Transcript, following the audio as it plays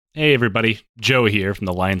Hey everybody, Joe here from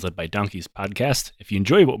the Lions Led by Donkeys podcast. If you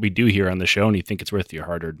enjoy what we do here on the show and you think it's worth your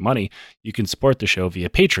hard-earned money, you can support the show via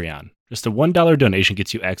Patreon. Just a $1 donation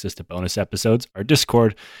gets you access to bonus episodes, our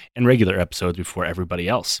Discord, and regular episodes before everybody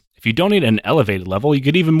else. If you donate at an elevated level, you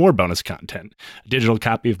get even more bonus content. A digital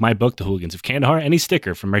copy of my book, The Hooligans of Kandahar, and a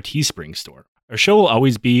sticker from our Teespring store. Our show will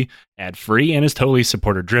always be ad-free and is totally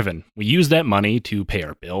supporter-driven. We use that money to pay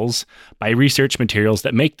our bills, buy research materials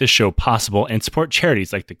that make this show possible, and support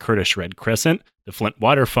charities like the Kurdish Red Crescent, the Flint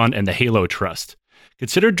Water Fund, and the Halo Trust.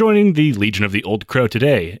 Consider joining the Legion of the Old Crow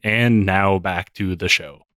today. And now back to the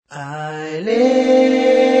show.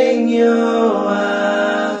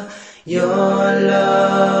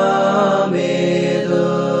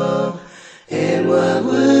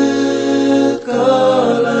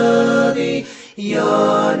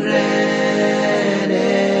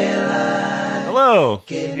 Hello,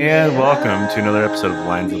 and welcome to another episode of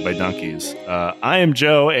Lions Led by Donkeys. I am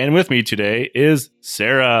Joe, and with me today is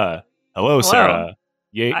Sarah. Hello. Sarah.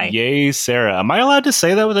 Yay, Sarah. Am I allowed to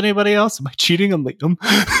say that with anybody else? Am I cheating on Liam?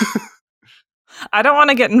 I don't want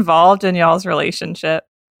to get involved in y'all's relationship.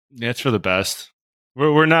 It's for the best.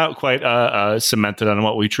 We're not quite cemented on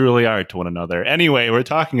what we truly are to one another. Anyway, we're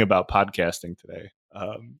talking about podcasting today.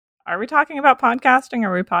 Are we talking about podcasting,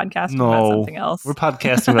 or are we podcasting about something else? We're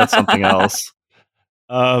podcasting about something else.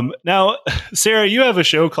 Now, Sarah, you have a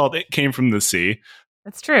show called It Came From the Sea.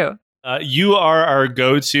 It's true. You are our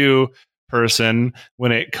go-to person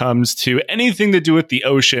when it comes to anything to do with the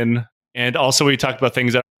ocean. And also we talked about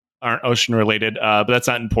things that aren't ocean related, but that's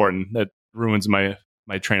not important. That ruins my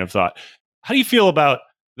train of thought. How do you feel about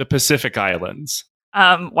the Pacific Islands?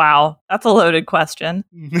 Wow, that's a loaded question.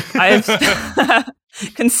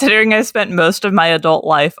 Considering I spent most of my adult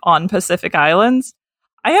life on Pacific Islands,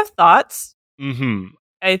 I have thoughts. Mm-hmm.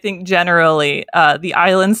 I think generally the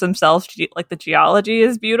islands themselves, like the geology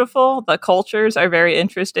is beautiful. The cultures are very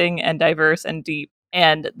interesting and diverse and deep.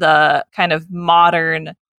 And the kind of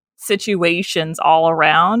modern situations all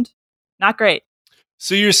around, not great.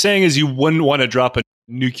 So you're saying is you wouldn't want to drop a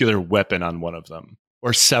nuclear weapon on one of them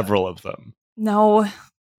or several of them? No.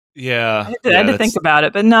 Yeah. I had to think about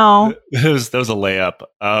it, but no. That was a layup.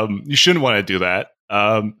 You shouldn't want to do that.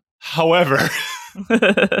 However...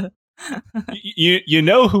 you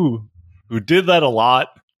know who did that a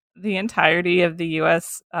lot? The entirety of the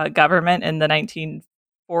U.S. Government in the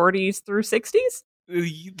 1940s through 60s?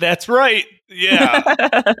 That's right.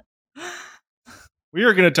 Yeah. We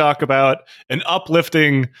are going to talk about an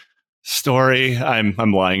uplifting story. I'm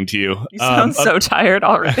lying to you. You sound so tired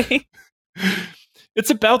already. It's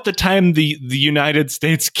about the time the United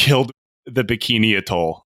States killed the Bikini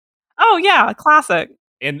Atoll. Oh, yeah. Classic.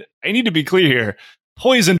 And I need to be clear here.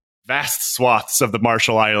 Poisoned vast swaths of the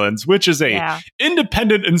Marshall Islands, which is a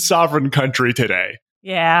independent and sovereign country today.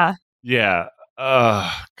 Yeah. Yeah.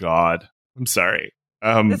 Oh, God. I'm sorry.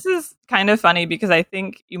 This is kind of funny because I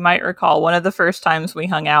think you might recall one of the first times we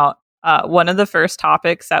hung out, one of the first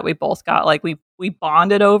topics that we both got, like we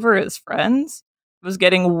bonded over as friends, was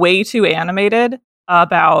getting way too animated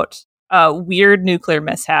about weird nuclear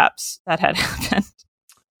mishaps that had happened.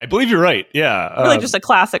 I believe you're right. Yeah. Really just a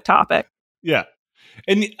classic topic. Yeah.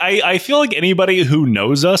 And I feel like anybody who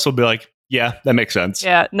knows us will be like, yeah, that makes sense.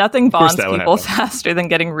 Yeah, nothing bonds people faster than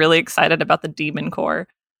getting really excited about the Demon Core.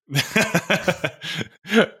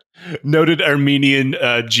 Noted Armenian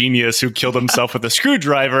genius who killed himself with a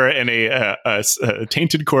screwdriver and a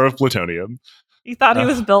tainted core of plutonium. He thought he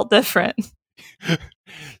was built different.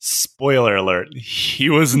 Spoiler alert, he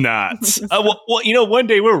was not. Well, one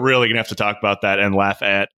day we're really going to have to talk about that and laugh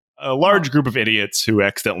at a large group of idiots who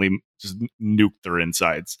accidentally just nuked their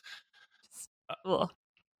insides.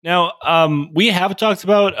 Now, we have talked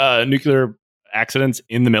about nuclear accidents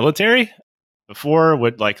in the military before,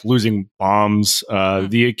 with like losing bombs,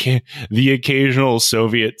 the occasional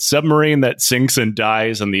Soviet submarine that sinks and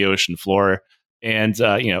dies on the ocean floor. And,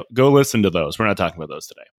 go listen to those. We're not talking about those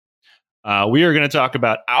today. We are going to talk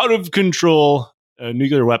about out of control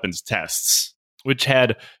nuclear weapons tests, which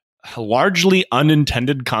had largely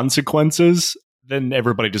unintended consequences. Then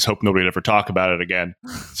everybody just hoped nobody would ever talk about it again.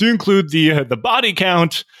 To include the body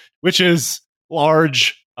count, which is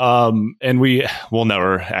large, and we will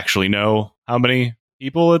never actually know how many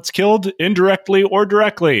people it's killed, indirectly or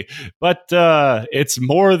directly. But it's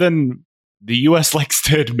more than the U.S. likes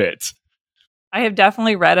to admit. I have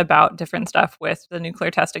definitely read about different stuff with the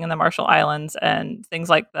nuclear testing in the Marshall Islands and things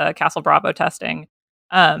like the Castle Bravo testing.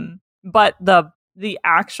 But the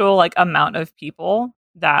actual like amount of people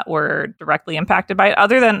that were directly impacted by it,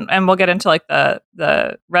 other than, and we'll get into like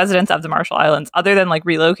the residents of the Marshall Islands, other than like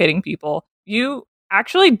relocating people, you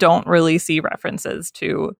actually don't really see references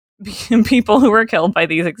to people who were killed by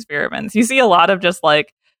these experiments. You see a lot of just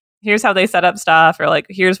like, here's how they set up stuff, or like,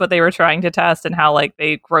 here's what they were trying to test and how like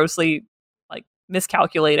they grossly like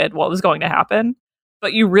miscalculated what was going to happen.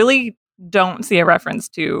 But you really don't see a reference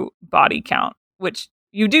to body count, which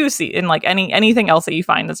you do see in like anything else that you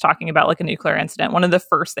find that's talking about like a nuclear incident. One of the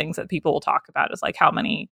first things that people will talk about is like how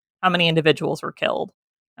many individuals were killed.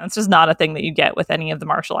 And it's just not a thing that you get with any of the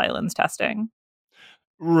Marshall Islands testing.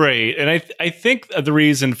 Right. And I think the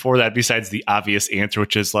reason for that, besides the obvious answer,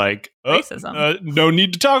 which is like, racism. No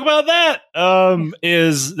need to talk about that,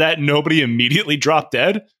 is that nobody immediately dropped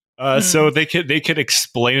dead. So they could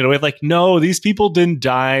explain it away. Like, no, these people didn't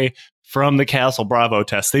die from the Castle Bravo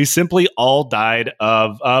test. They simply all died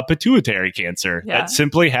of pituitary cancer. Yeah. That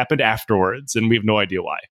simply happened afterwards, and we have no idea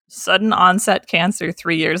why. Sudden onset cancer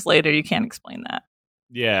 3 years later. You can't explain that.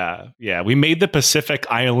 Yeah. We made the Pacific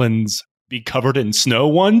Islands be covered in snow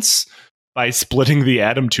once by splitting the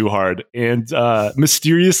atom too hard, and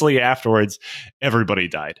mysteriously afterwards, everybody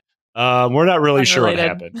died. We're not really sure what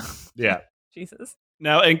happened. Yeah. Jesus.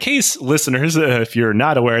 Now, in case listeners, if you're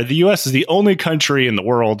not aware, the U.S. is the only country in the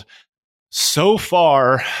world so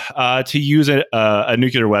far to use a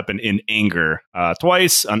nuclear weapon in anger,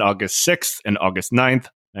 twice on August 6th and August 9th,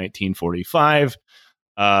 1945,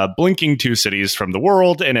 blinking two cities from the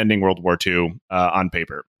world and ending World War II on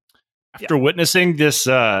paper. After witnessing this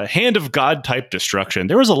hand of God type destruction,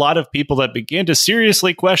 there was a lot of people that began to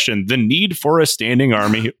seriously question the need for a standing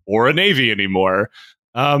army or a navy anymore.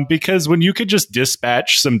 Because when you could just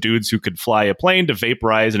dispatch some dudes who could fly a plane to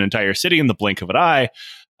vaporize an entire city in the blink of an eye,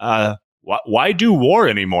 why do war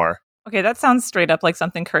anymore? Okay, that sounds straight up like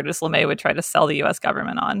something Curtis LeMay would try to sell the U.S.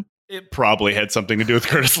 government on. It probably had something to do with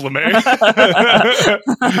Curtis LeMay.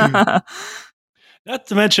 Not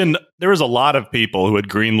to mention, there was a lot of people who had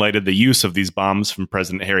greenlighted the use of these bombs, from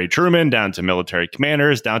President Harry Truman down to military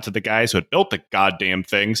commanders, down to the guys who had built the goddamn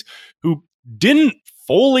things, who didn't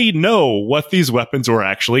fully know what these weapons were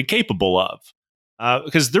actually capable of.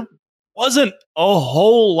 Because there wasn't a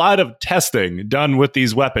whole lot of testing done with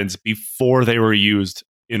these weapons before they were used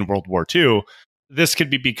in World War II. This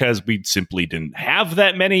could be because we simply didn't have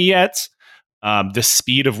that many yet. The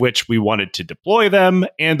speed of which we wanted to deploy them,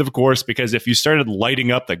 and of course, because if you started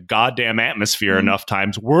lighting up the goddamn atmosphere enough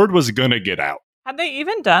times, word was going to get out. Had they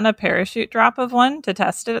even done a parachute drop of one to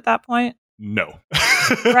test it at that point? No.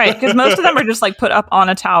 Right, because most of them are just like put up on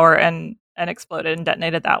a tower and exploded and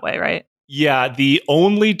detonated that way, right? Yeah, the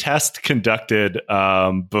only test conducted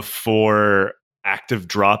before active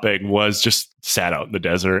dropping was just sat out in the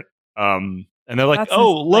desert. And they're like,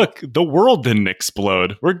 look, the world didn't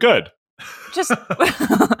explode. We're good. Just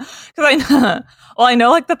because I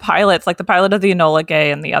know like the pilots, like the pilot of the Enola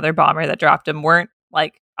Gay and the other bomber that dropped him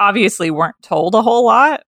obviously weren't told a whole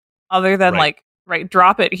lot other than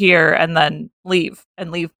drop it here and then leave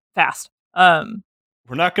fast.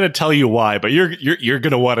 We're not going to tell you why, but you're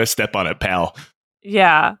going to want to step on it, pal.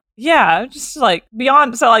 Yeah, just like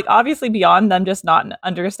beyond. So like obviously beyond them just not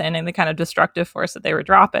understanding the kind of destructive force that they were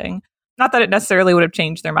dropping. Not that it necessarily would have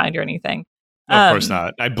changed their mind or anything. No, of course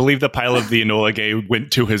not. I believe the pilot of the Enola Gay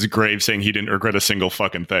went to his grave saying he didn't regret a single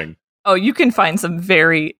fucking thing. Oh, you can find some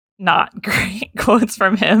very not great quotes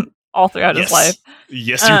from him all throughout his life.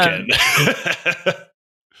 Yes, you can.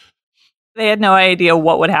 They had no idea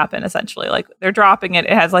what would happen, essentially. Like, they're dropping it.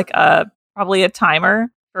 It has, like, probably a timer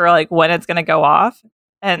for, like, when it's going to go off.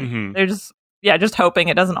 And they're just hoping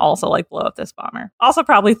it doesn't also, like, blow up this bomber. Also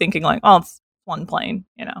probably thinking, like, oh, it's one plane,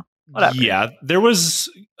 whatever. Yeah, there was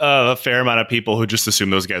a fair amount of people who just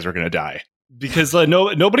assumed those guys were going to die. Because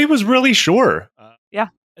nobody was really sure.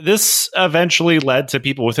 This eventually led to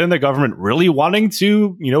people within the government really wanting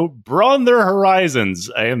to, broaden their horizons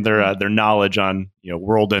and their knowledge on,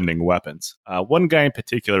 world-ending weapons. One guy in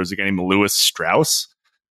particular was a guy named Lewis Strauss.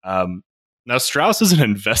 Now, Strauss is an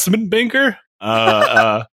investment banker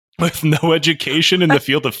with no education in the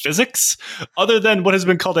field of physics, other than what has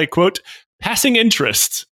been called a, quote, passing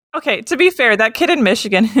interest. Okay, to be fair, that kid in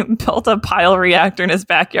Michigan who built a pile reactor in his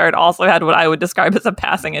backyard also had what I would describe as a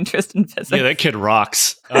passing interest in physics. Yeah, that kid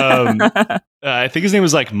rocks. I think his name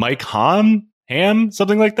was like Mike Ham,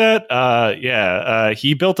 something like that.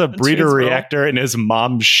 He built a breeder reactor in his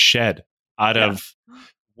mom's shed out of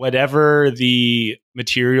whatever the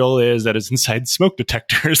material is that is inside smoke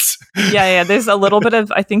detectors. Yeah, there's a little bit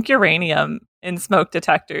of, I think, uranium in smoke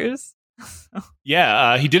detectors.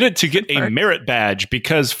 Yeah, he did it to get a merit badge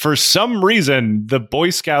because for some reason the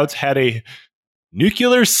Boy Scouts had a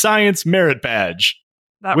nuclear science merit badge.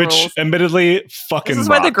 That which rules. admittedly fucking This is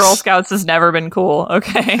why the rocks. Girl Scouts has never been cool.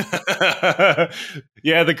 Okay.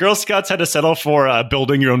 Yeah, the Girl Scouts had to settle for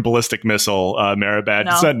building your own ballistic missile, Maribad.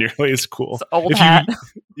 No. It's not nearly as cool. It's old hat.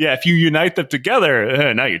 If you unite them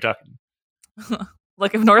together, now you're talking.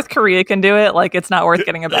 Like if North Korea can do it, like it's not worth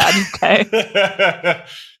getting a badge. Okay.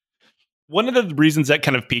 One of the reasons that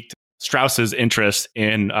kind of piqued Strauss's interest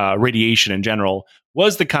in radiation in general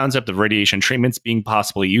was the concept of radiation treatments being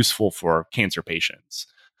possibly useful for cancer patients.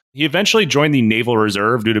 He eventually joined the Naval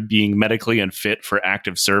Reserve due to being medically unfit for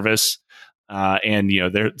active service. And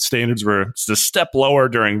their standards were a step lower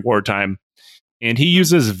during wartime. And he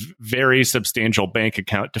uses very substantial bank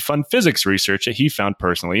account to fund physics research that he found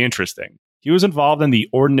personally interesting. He was involved in the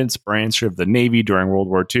ordnance branch of the Navy during World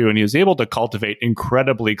War II, and he was able to cultivate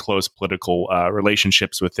incredibly close political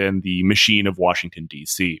relationships within the machine of Washington,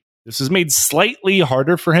 D.C. This was made slightly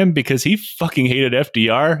harder for him because he fucking hated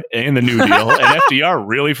FDR and the New Deal, and FDR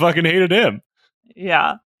really fucking hated him.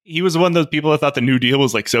 Yeah. He was one of those people that thought the New Deal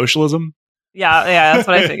was like socialism. Yeah, that's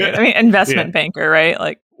what I figured. I mean, investment banker, right?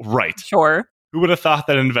 Like, right. Sure. Who would have thought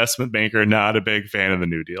that an investment banker not a big fan of the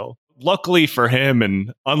New Deal? Luckily for him,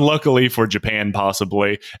 and unluckily for Japan,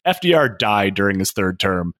 possibly, FDR died during his third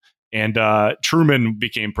term, and Truman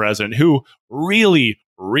became president, who really,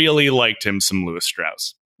 really liked him some Lewis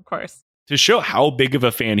Strauss. Of course. To show how big of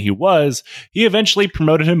a fan he was, he eventually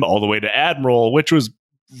promoted him all the way to admiral, which was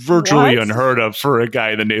virtually unheard of for a guy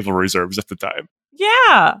in the Naval Reserves at the time.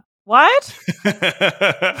 Yeah. What?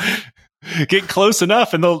 Get close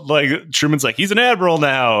enough, and Truman's like, he's an admiral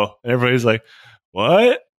now. And everybody's like,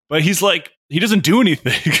 what? But he's like, he doesn't do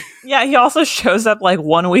anything. Yeah, he also shows up like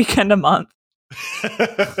one weekend a month.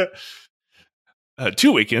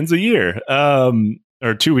 2 weekends a year.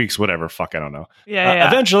 Or 2 weeks, whatever. Fuck, I don't know. Yeah.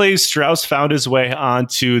 Eventually, Strauss found his way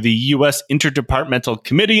onto the U.S. Interdepartmental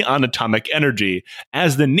Committee on Atomic Energy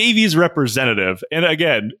as the Navy's representative. And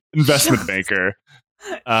again, investment banker.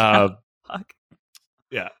 Fuck.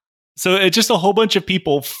 Yeah. So it's just a whole bunch of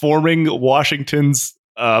people forming Washington's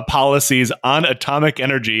policies on atomic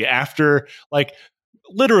energy after, like,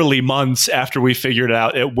 literally months after we figured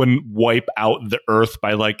out it wouldn't wipe out the Earth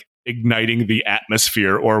by, like, igniting the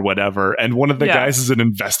atmosphere or whatever. And one of the guys is an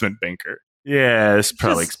investment banker. Yeah, this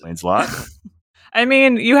probably explains a lot. I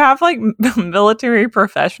mean, you have, like, military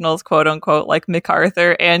professionals, quote unquote, like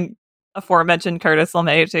MacArthur and aforementioned Curtis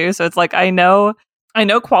LeMay, too. So it's like, I know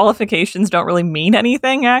qualifications don't really mean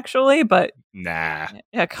anything, actually, but nah.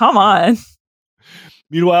 Yeah, come on.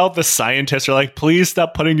 Meanwhile, the scientists are like, please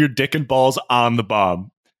stop putting your dick and balls on the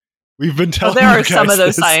bomb. We've been telling there you are guys some of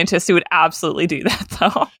those this. scientists who would absolutely do that,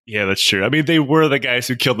 though. Yeah, that's true. I mean, they were the guys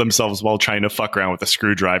who killed themselves while trying to fuck around with a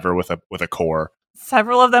screwdriver with a core.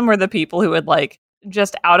 Several of them were the people who would, like,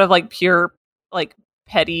 just out of, like, pure, like,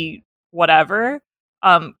 petty whatever,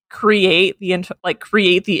 create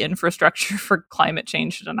the infrastructure for climate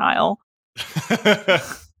change denial.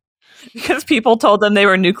 Because people told them they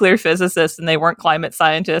were nuclear physicists and they weren't climate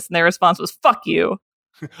scientists, and their response was, fuck you.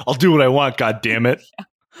 I'll do what I want, god damn it. Yeah.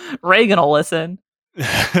 Reagan will listen.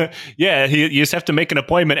 Yeah, you just have to make an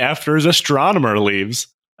appointment after his astronomer leaves.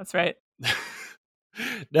 That's right.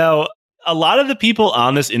 Now, a lot of the people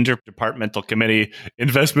on this interdepartmental committee,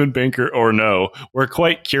 investment banker or no, were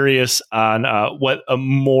quite curious on what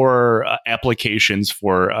more applications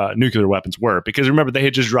for nuclear weapons were. Because remember, they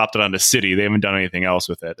had just dropped it on the city. They haven't done anything else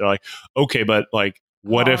with it. They're like, okay, but like,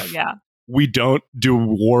 what if we don't do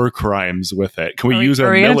war crimes with it? Can we use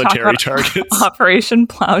our military targets? Operation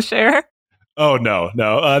Plowshare? Oh no.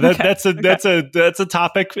 That's a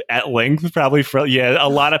topic at length, probably for a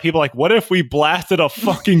lot of people. Like, what if we blasted a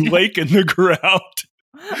fucking lake in the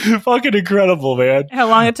ground? Fucking incredible, man. How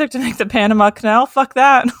long it took to make the Panama Canal? Fuck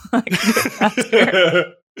that.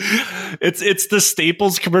 It's the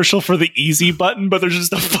Staples commercial for the easy button, but there's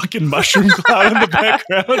just a fucking mushroom cloud in the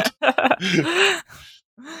background.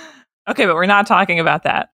 Okay, but we're not talking about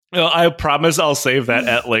that. No, I promise I'll save that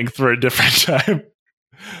at length for a different time.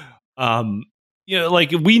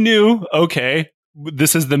 Like, we knew, okay,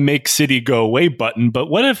 this is the make city go away button, but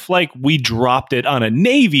what if, like, we dropped it on a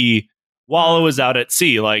Navy while it was out at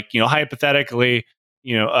sea? Like, hypothetically,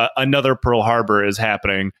 another Pearl Harbor is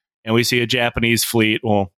happening and we see a Japanese fleet,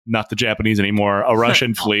 well, not the Japanese anymore, a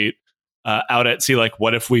Russian fleet out at sea. Like,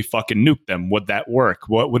 what if we fucking nuked them? Would that work?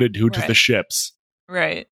 What would it do to the ships?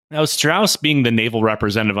 Right. Now, Strauss, being the naval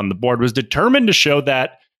representative on the board, was determined to show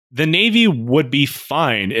that the Navy would be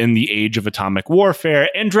fine in the age of atomic warfare,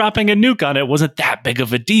 and dropping a nuke on it wasn't that big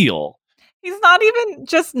of a deal. He's not even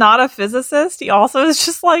just not a physicist. He also is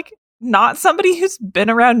just, like, not somebody who's been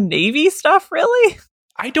around Navy stuff, really.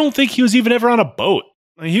 I don't think he was even ever on a boat.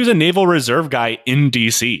 He was a Naval Reserve guy in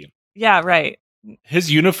DC. Yeah, right.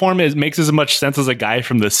 His uniform makes as much sense as a guy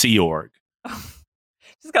from the Sea Org.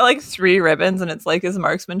 He's got like 3 ribbons, and it's like his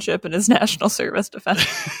marksmanship and his national service defense.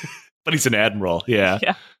 But he's an admiral, yeah.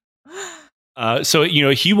 Yeah. So,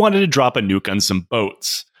 he wanted to drop a nuke on some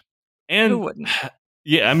boats. And Who wouldn't?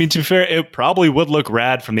 yeah, I mean, to be fair, it probably would look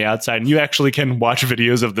rad from the outside, and you actually can watch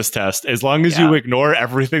videos of this test as long as you ignore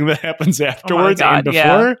everything that happens afterwards and before.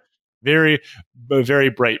 Yeah. Very, very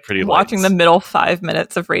bright, pretty lights. Watching the middle 5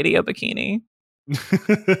 minutes of Radio Bikini.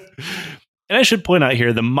 And I should point out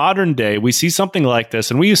here, the modern day, we see something like this,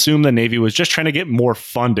 and we assume the Navy was just trying to get more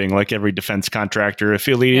funding, like every defense contractor,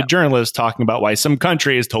 affiliated journalist talking about why some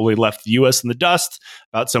country has totally left the U.S. in the dust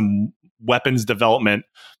about some weapons development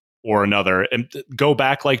or another, and go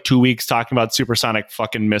back like 2 weeks talking about supersonic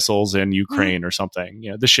fucking missiles in Ukraine or something.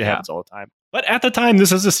 This shit happens all the time. But at the time,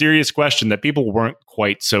 this is a serious question that people weren't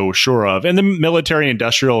quite so sure of. And the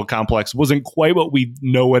military-industrial complex wasn't quite what we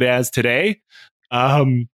know it as today.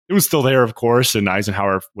 It was still there, of course, and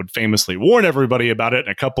Eisenhower would famously warn everybody about it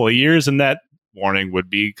in a couple of years, and that warning would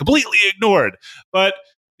be completely ignored. But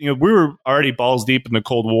we were already balls deep in the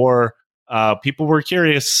Cold War. People were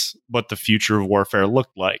curious what the future of warfare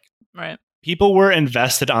looked like. Right. People were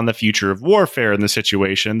invested on the future of warfare in the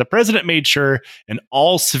situation. The president made sure an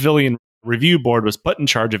all-civilian review board was put in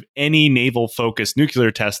charge of any naval-focused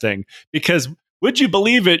nuclear testing because, would you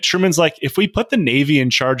believe it, Truman's like, if we put the Navy in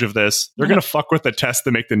charge of this, they're going to fuck with the test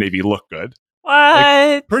to make the Navy look good. What?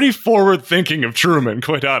 Like, pretty forward thinking of Truman,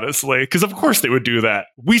 quite honestly, because of course they would do that.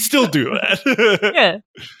 We still do that. Yeah.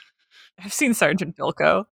 I've seen Sergeant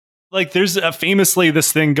Bilko. Like, there's famously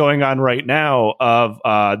this thing going on right now of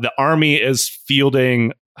the Army is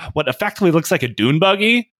fielding what effectively looks like a dune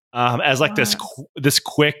buggy as like this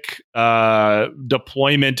quick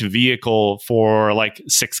deployment vehicle for like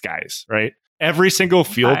 6 guys, right? Every single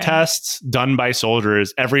field test done by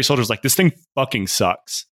soldiers, every soldier's like, this thing fucking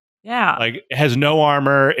sucks. Yeah. Like, it has no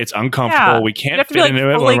armor. It's uncomfortable. We can't fit into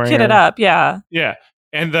it. Fully kitted up. Yeah. Yeah.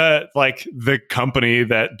 And the company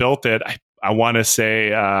that built it, I want to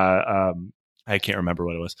say, I can't remember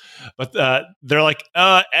what it was, but they're like,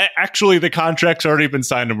 actually, the contract's already been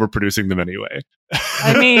signed and we're producing them anyway.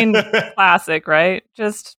 I mean, classic, right?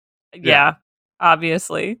 Just,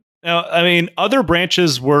 obviously. Now, I mean, other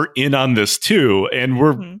branches were in on this too, and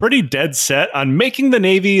we're pretty dead set on making the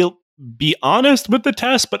Navy be honest with the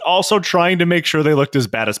test, but also trying to make sure they looked as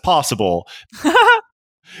bad as possible.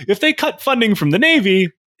 If they cut funding from the Navy,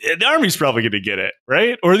 the Army's probably going to get it,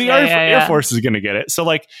 right? Or the Air Force is going to get it. So,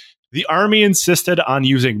 like, the Army insisted on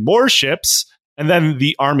using more ships, and then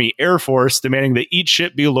the Army Air Force demanding that each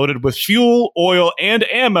ship be loaded with fuel, oil, and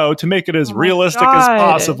ammo to make it as realistic as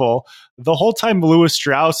possible. The whole time, Lewis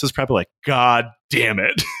Strauss is probably like, God damn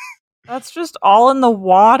it. That's just all in the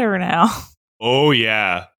water now. Oh,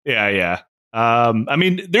 yeah. Yeah. I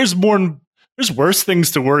mean, there's worse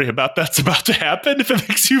things to worry about that's about to happen if it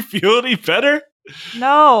makes you feel any better.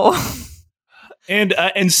 No.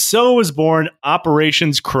 And so was born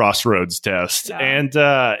Operations Crossroads Test, and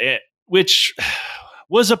which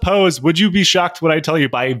was opposed, would you be shocked when I tell you,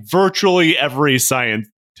 by virtually every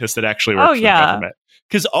scientist that actually works for the government?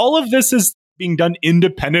 Because all of this is being done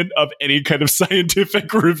independent of any kind of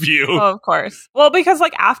scientific review. Oh, of course. Well, because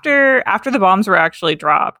like after the bombs were actually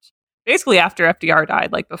dropped, basically after FDR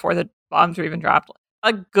died, like before the bombs were even dropped,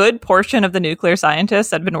 a good portion of the nuclear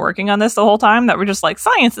scientists had been working on this the whole time that were just like,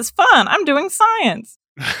 science is fun. I'm doing science.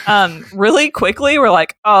 Really quickly, we're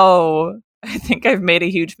like, oh, I think I've made a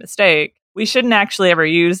huge mistake. We shouldn't actually ever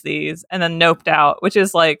use these. And then noped out, which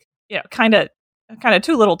is like, kind of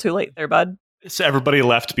too little too late there, bud. So everybody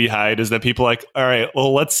left behind is that people like, all right,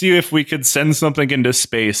 well, let's see if we could send something into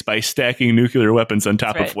space by stacking nuclear weapons on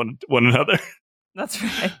top of one another. That's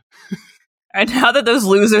right. All right, now that those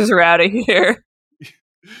losers are out of here.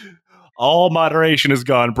 All moderation is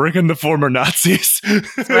gone. Bring in the former Nazis.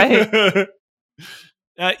 That's right.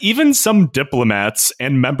 Even some diplomats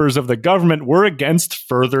and members of the government were against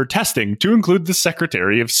further testing, to include the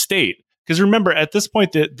Secretary of State. Because remember, at this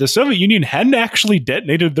point, the Soviet Union hadn't actually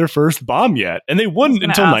detonated their first bomb yet, and they wouldn't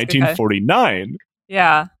until 1949.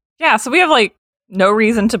 Yeah. Yeah, so we have, like, no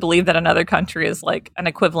reason to believe that another country is, like, an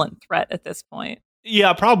equivalent threat at this point.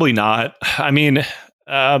 Yeah, probably not. I mean,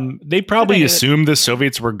 they probably assumed the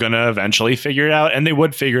Soviets were going to eventually figure it out, and they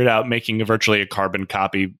would figure it out making virtually a carbon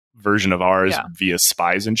copy version of ours via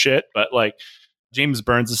spies and shit. But, like, James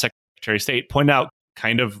Burns, the Secretary of State, pointed out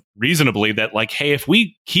kind of reasonably that, like, hey, if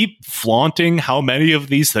we keep flaunting how many of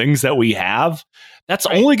these things that we have, that's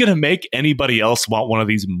only going to make anybody else want one of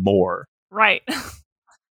these more. Right.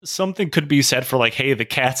 Something could be said for like, hey, the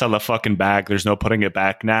cat's on the fucking bag. There's no putting it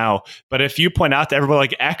back now. But if you point out to everyone,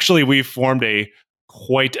 like, actually, we've formed a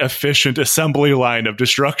quite efficient assembly line of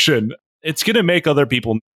destruction, it's going to make other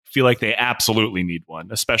people feel like they absolutely need one,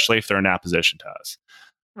 especially if they're in opposition to us.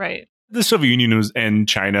 Right. The Soviet Union and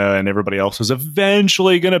China and everybody else was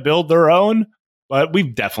eventually going to build their own, but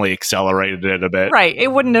we've definitely accelerated it a bit. Right.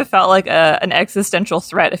 It wouldn't have felt like an existential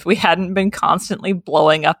threat if we hadn't been constantly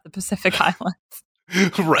blowing up the Pacific Islands.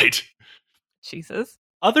 Right. Jesus.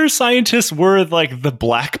 Other scientists were like the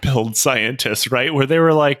black-pilled scientists, right? Where they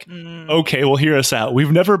were like, okay, well, hear us out.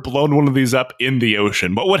 We've never blown one of these up in the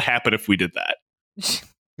ocean. What would happen if we did that?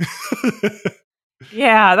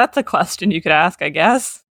 Yeah, that's a question you could ask, I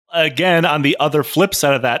guess. Again, on the other flip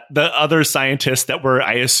side of that, the other scientists that were,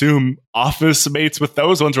 I assume, office mates with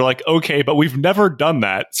those ones were like, okay, but we've never done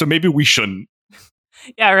that, so maybe we shouldn't.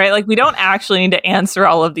 Yeah, right. Like, we don't actually need to answer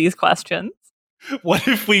all of these questions. What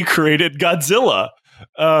if we created Godzilla?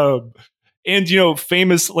 And,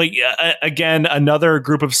 famous, like, again, another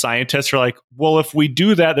group of scientists are like, well, if we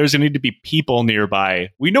do that, there's going to need to be people nearby.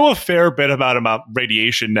 We know a fair bit about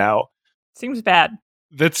radiation now. Seems bad.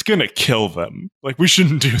 That's going to kill them. Like, we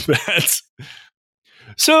shouldn't do that.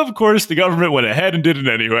 So, of course, the government went ahead and did it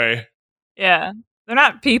anyway. Yeah. They're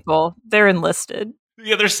not people. They're enlisted.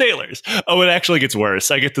 Yeah, they're sailors. Oh, it actually gets worse.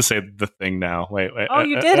 I get to say the thing now. Wait. Oh,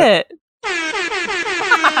 you did it.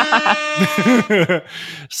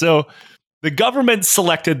 So the government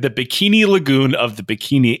selected the Bikini Lagoon of the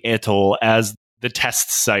Bikini Atoll as the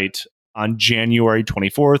test site on January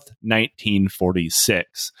 24th,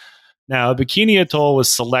 1946. Now, Bikini Atoll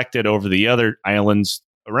was selected over the other islands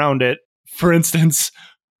around it. For instance,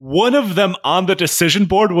 one of them on the decision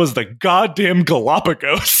board was the goddamn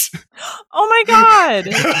Galapagos. Oh my god.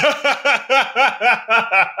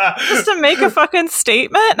 Just to make a fucking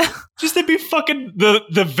statement? Just to be fucking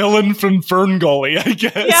the villain from Fern Gully, I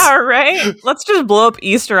guess. Yeah, right? Let's just blow up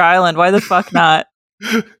Easter Island. Why the fuck not?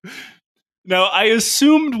 Now, I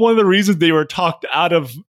assumed one of the reasons they were talked out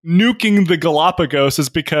of nuking the Galapagos is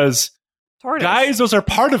because, guys, those are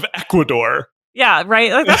part of Ecuador. Yeah,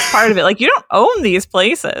 right? Like, that's part of it. Like, you don't own these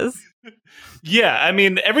places. Yeah, I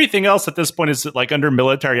mean, everything else at this point is like under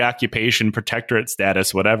military occupation, protectorate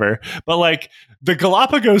status, whatever. But like, the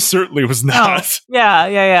Galapagos certainly was not. Oh,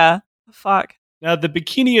 yeah. Fuck. Now, the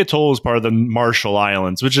Bikini Atoll is part of the Marshall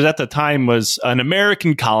Islands, which at the time was an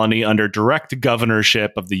American colony under direct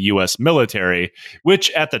governorship of the U.S. military, which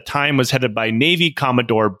at the time was headed by Navy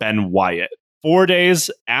Commodore Ben Wyatt. 4 days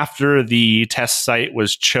after the test site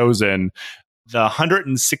was chosen, the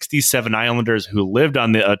 167 islanders who lived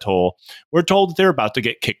on the atoll were told that they're about to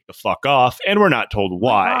get kicked the fuck off, and were not told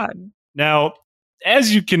why. Now,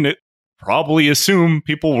 as you can probably assume,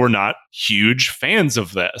 people were not huge fans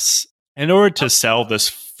of this. In order to sell this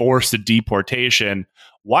forced deportation,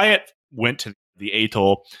 Wyatt went to the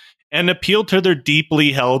atoll and appealed to their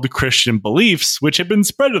deeply held Christian beliefs, which had been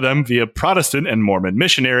spread to them via Protestant and Mormon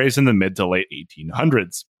missionaries in the mid to late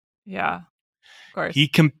 1800s. Yeah. Of course. He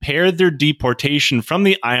compared their deportation from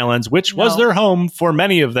the islands, which was their home for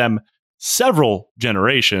many of them several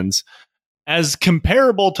generations, as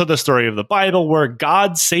comparable to the story of the Bible, where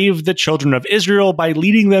God saved the children of Israel by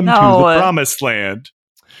leading them to the promised land.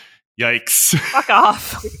 Yikes. Fuck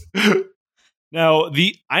off. Now,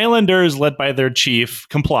 the islanders, led by their chief,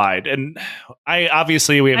 complied. And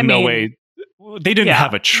we have no way. They didn't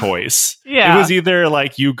have a choice. Yeah. It was either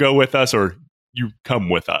like, you go with us or you come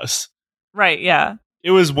with us. Right, yeah.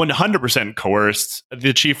 It was 100% coerced.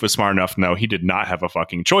 The chief was smart enough to know he did not have a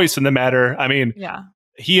fucking choice in the matter. I mean,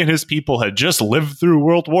 he and his people had just lived through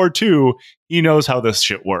World War II. He knows how this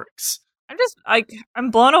shit works. I'm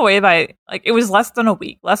blown away by, like, it was less than a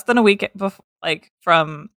week before, like,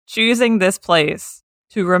 from choosing this place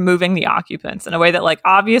to removing the occupants in a way that, like,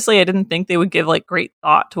 obviously I didn't think they would give, like, great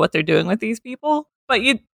thought to what they're doing with these people. But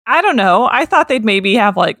I don't know. I thought they'd maybe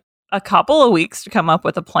have, like, a couple of weeks to come up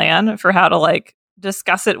with a plan for how to, like,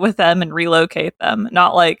 discuss it with them and relocate them,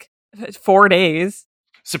 not like 4 days.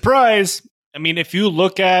 Surprise! I mean, if you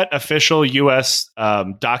look at official U.S.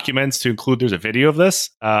 Documents, to include, there's a video of this,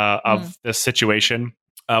 of this situation,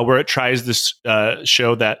 where it tries to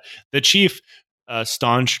show that the chief,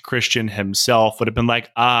 staunch Christian himself, would have been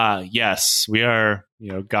like, yes, we are,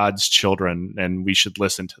 God's children, and we should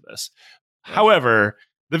listen to this. Yeah. However,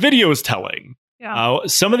 the video is telling. Yeah.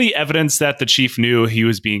 Some of the evidence that the chief knew he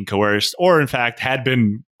was being coerced, or in fact had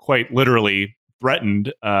been quite literally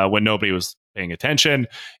threatened when nobody was paying attention,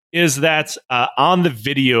 is that on the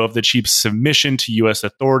video of the chief's submission to U.S.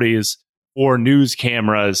 authorities or news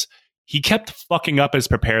cameras, he kept fucking up his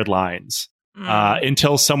prepared lines.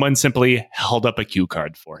 until someone simply held up a cue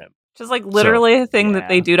card for him. Which is like literally a thing that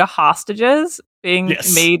they do to hostages being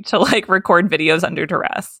made to like record videos under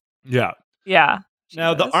duress. Yeah. Yeah.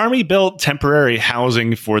 Now, the army built temporary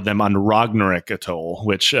housing for them on Ragnarok Atoll,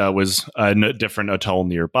 which was a different atoll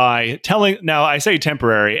nearby. Now, I say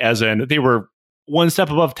temporary as in they were one step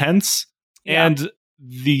above tents, and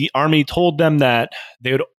the army told them that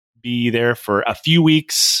they would be there for a few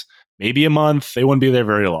weeks, maybe a month. They wouldn't be there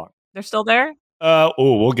very long. They're still there?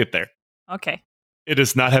 We'll get there. Okay. It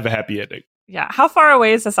does not have a happy ending. Yeah. How far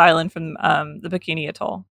away is this island from the Bikini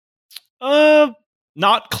Atoll?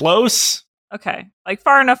 Not close. Okay, like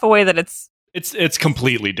far enough away that it's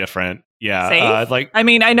completely different. Yeah, safe? I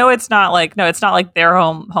mean, I know it's not like their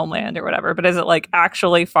homeland or whatever, but is it like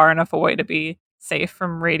actually far enough away to be safe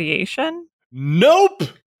from radiation? Nope.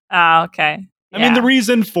 Okay. I mean, the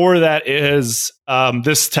reason for that is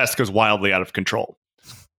this test goes wildly out of control.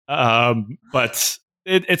 But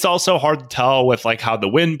it's also hard to tell with like how the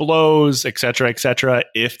wind blows, et cetera,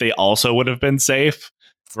 if they also would have been safe.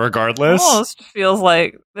 Regardless, almost feels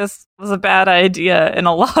like this was a bad idea in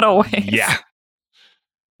a lot of ways. Yeah.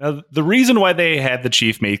 Now, the reason why they had the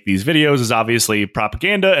chief make these videos is obviously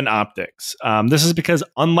propaganda and optics. This is because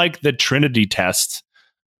unlike the Trinity test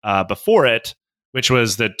before it, which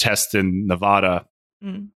was the test in Nevada,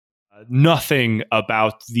 nothing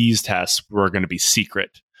about these tests were going to be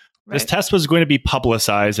secret. Right. This test was going to be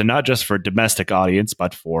publicized, and not just for a domestic audience,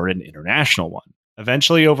 but for an international one.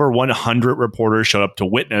 Eventually, over 100 reporters showed up to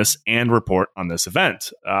witness and report on this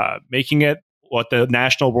event, making it what the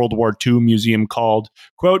National World War II Museum called,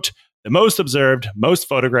 quote, the most observed, most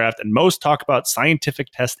photographed, and most talked about scientific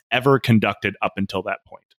test ever conducted up until that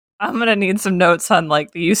point. I'm going to need some notes on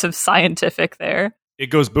like the use of scientific there. It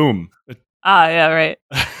goes boom. Yeah, right.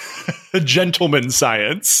 Gentleman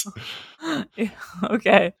science. Yeah,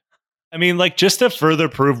 okay. I mean, like, just to further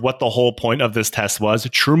prove what the whole point of this test was,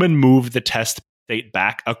 Truman moved the test date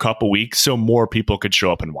back a couple weeks so more people could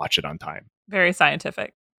show up and watch it on time. Very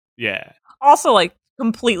scientific. Yeah. Also, like,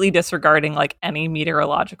 completely disregarding like any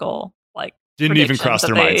meteorological like didn't even cross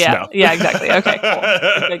their minds. Yeah, no. Yeah, exactly. Okay,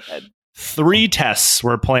 cool. Okay, good. 3 tests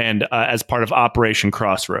were planned as part of Operation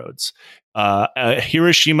Crossroads. A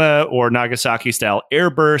Hiroshima or Nagasaki style air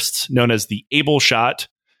burst known as the Able shot,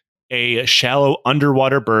 a shallow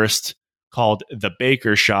underwater burst called the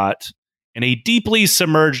Baker shot, and a deeply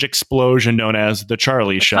submerged explosion known as the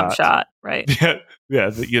Charlie shot. Shot, right? Yeah,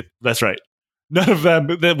 that's right. None of them.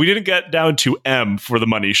 We didn't get down to M for the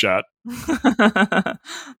money shot.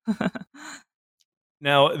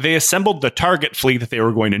 Now, they assembled the target fleet that they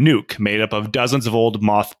were going to nuke, made up of dozens of old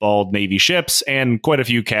mothballed Navy ships and quite a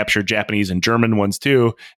few captured Japanese and German ones,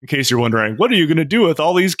 too. In case you're wondering, what are you going to do with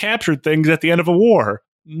all these captured things at the end of a war?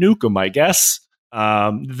 Nuke them, I guess.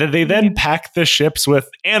 They then packed the ships with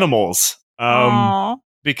animals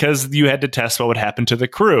because you had to test what would happen to the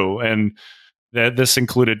crew. And this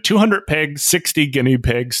included 200 pigs, 60 guinea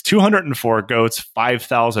pigs, 204 goats,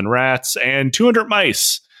 5,000 rats, and 200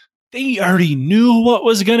 mice. They already knew what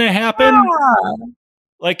was going to happen. Yeah.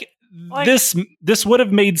 Like this would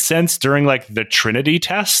have made sense during like the Trinity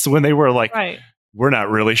tests when they were like, we're not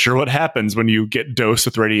really sure what happens when you get dosed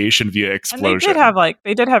with radiation via explosion. And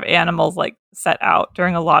they did have animals like set out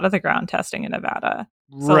during a lot of the ground testing in Nevada.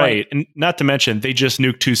 So, right. And not to mention, they just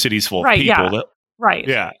nuked 2 cities full of people. Yeah. Right.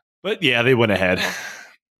 Yeah. But yeah, they went ahead.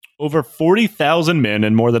 Over 40,000 men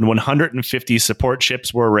and more than 150 support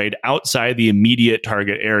ships were arrayed outside the immediate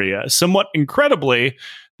target area. Somewhat incredibly,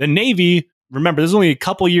 the Navy, remember, this is only a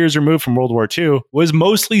couple years removed from World War II, was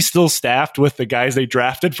mostly still staffed with the guys they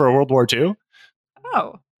drafted for World War II.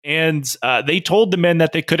 Oh. And they told the men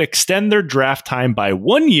that they could extend their draft time by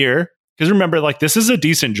 1 year. Because remember, like, this is a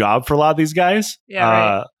decent job for a lot of these guys.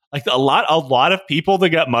 Yeah, right. Like a lot of people that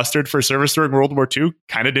got mustered for service during World War II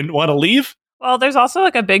kind of didn't want to leave. Well, there's also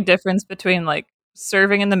like a big difference between like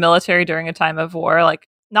serving in the military during a time of war, like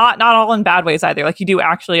not all in bad ways either. Like you do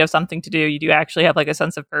actually have something to do. You do actually have like a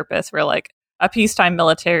sense of purpose where like a peacetime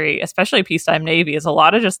military, especially a peacetime Navy, is a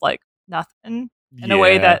lot of just like nothing in a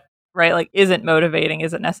way that, right, like isn't motivating,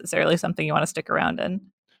 isn't necessarily something you want to stick around in.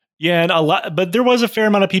 Yeah, and but there was a fair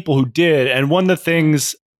amount of people who did. And one of the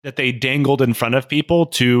things that they dangled in front of people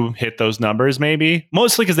to hit those numbers, maybe,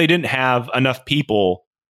 mostly because they didn't have enough people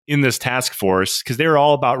in this task force because they were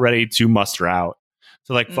all about ready to muster out.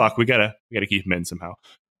 So like, fuck, we gotta keep them in somehow.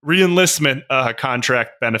 Re-enlistment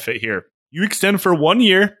contract benefit here. You extend for 1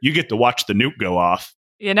 year, you get to watch the nuke go off.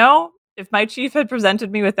 You know, if my chief had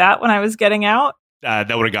presented me with that when I was getting out, that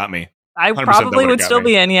would have got me. I probably would still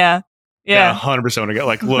be in. Yeah. 100% would have got,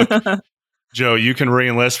 like, look, Joe, you can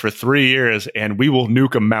re-enlist for 3 years and we will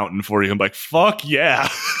nuke a mountain for you. I'm like, fuck yeah.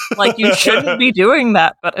 Like, you shouldn't be doing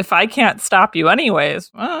that, but if I can't stop you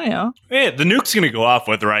anyways, well, Hey, the nuke's going to go off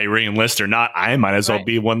whether I re-enlist or not. I might as well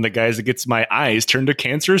be one of the guys that gets my eyes turned to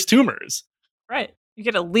cancerous tumors. Right. You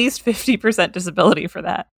get at least 50% disability for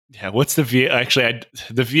that. Yeah, what's the VA? Actually,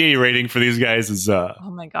 the VA rating for these guys is oh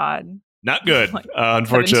my god, not good. Like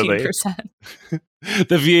unfortunately, 17%.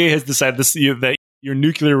 The VA has decided that your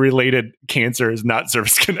nuclear-related cancer is not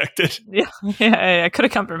service-connected. Yeah, it could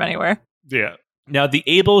have come from anywhere. Yeah. Now the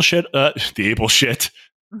Able shit. Now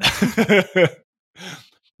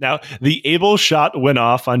the Able shot went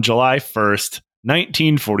off on July 1st,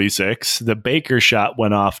 1946. The Baker shot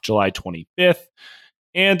went off July 25th.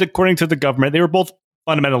 And according to the government, they were both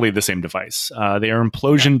fundamentally the same device. They are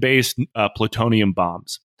implosion-based plutonium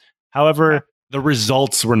bombs. However, the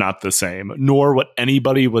results were not the same, nor what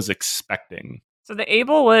anybody was expecting. So the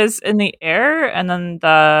Able was in the air, and then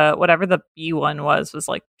the whatever the B one was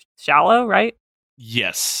like shallow, right?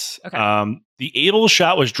 Yes. Okay. The Able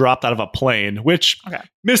shot was dropped out of a plane, which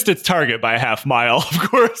missed its target by a half mile, of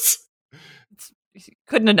course.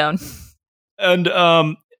 Couldn't have known.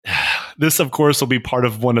 And this, of course, will be part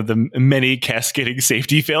of one of the many cascading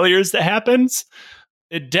safety failures that happens.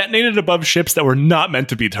 It detonated above ships that were not meant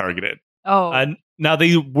to be targeted. Oh. Now,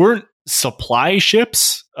 they weren't supply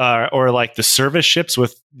ships or like the service ships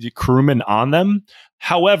with the crewmen on them.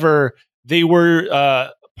 However, they were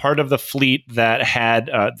part of the fleet that had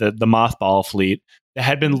the mothball fleet that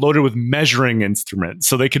had been loaded with measuring instruments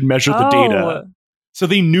so they could measure the data. So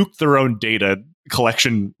they nuked their own data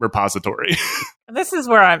collection repository. This is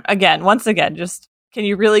where once again, just can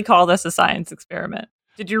you really call this a science experiment?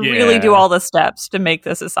 Did you really do all the steps to make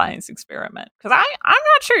this a science experiment? Because I'm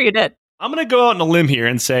not sure you did. I'm going to go out on a limb here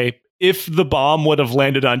and say if the bomb would have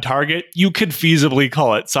landed on target, you could feasibly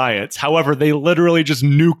call it science. However, they literally just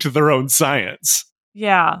nuked their own science.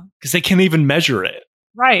 Yeah. Because they can't even measure it.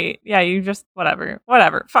 Right. Yeah, you just, whatever.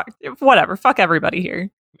 Fuck everybody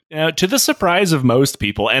here. To the surprise of most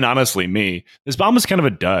people, and honestly me, this bomb was kind of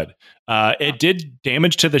a dud. It did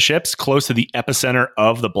damage to the ships close to the epicenter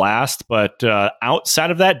of the blast, but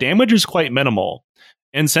outside of that, damage was quite minimal.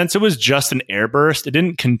 And since it was just an airburst, it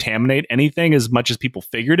didn't contaminate anything as much as people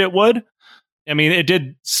figured it would. I mean, it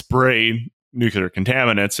did spray nuclear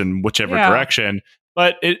contaminants in whichever direction,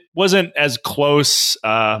 but it wasn't as close.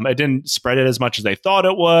 It didn't spread it as much as they thought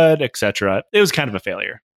it would, etc. It was kind of a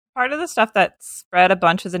failure. Part of the stuff that spread a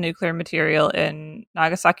bunch of the nuclear material in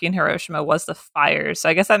Nagasaki and Hiroshima was the fires. So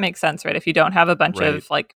I guess that makes sense, right? If you don't have a bunch of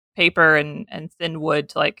like paper and thin wood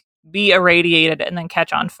to like be irradiated and then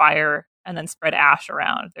catch on fire and then spread ash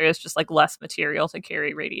around, there is just like less material to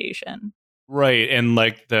carry radiation. Right. And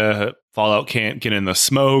like the fallout can't get in the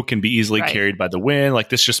smoke and be easily carried by the wind. Like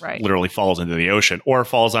this just literally falls into the ocean or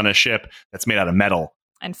falls on a ship that's made out of metal.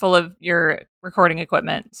 And full of your recording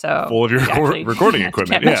equipment. So full of your recording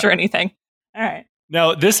equipment. Can't measure anything. All right.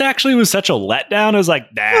 Now, this actually was such a letdown. I was like,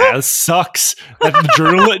 this sucks. That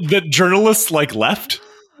the journalists like left.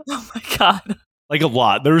 Oh my God. Like a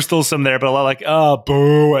lot. There was still some there, but a lot like, oh,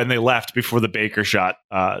 boo. And they left before the Baker shot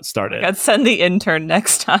started. God, send the intern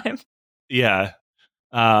next time. Yeah.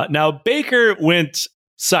 Now, Baker went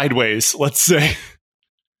sideways, let's say.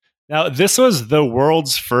 Now, this was the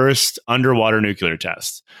world's first underwater nuclear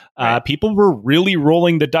test. People were really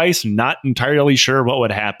rolling the dice, not entirely sure what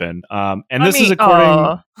would happen. And this is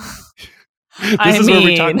according... This is where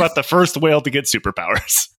we talk about the first whale to get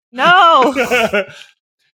superpowers. No!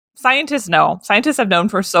 Scientists know. Scientists have known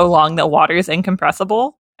for so long that water is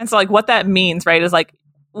incompressible. And so, like, what that means, right, is like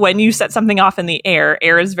when you set something off in the air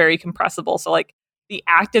is very compressible. So, like, the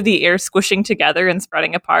act of the air squishing together and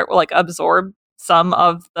spreading apart will, like, absorb some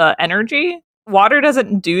of the energy. Water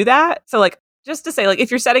doesn't do that. So like just to say, like if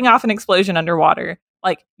you're setting off an explosion underwater,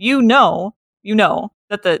 like you know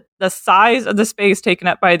that the size of the space taken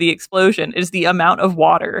up by the explosion is the amount of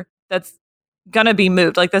water that's gonna be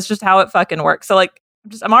moved. Like that's just how it fucking works. So like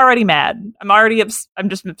I'm already mad. I'm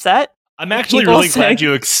just upset. I'm actually really glad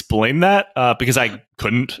you explained that because I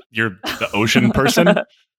couldn't. You're the ocean person.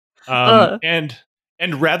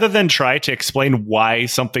 And rather than try to explain why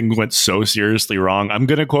something went so seriously wrong, I'm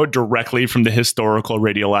going to quote directly from the historical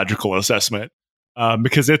radiological assessment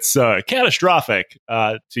because it's catastrophic,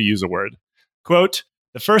 to use a word. Quote,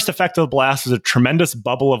 the first effect of the blast was a tremendous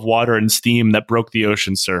bubble of water and steam that broke the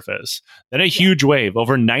ocean's surface. Then a huge wave,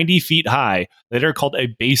 over 90 feet high, later called a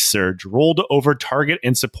base surge, rolled over target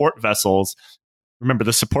and support vessels. Remember,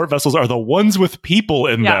 the support vessels are the ones with people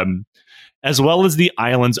in them, as well as the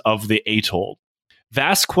islands of the atoll.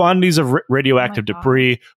 Vast quantities of radioactive God.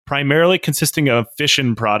 debris, primarily consisting of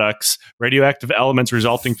fission products, radioactive elements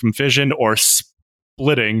resulting from fission or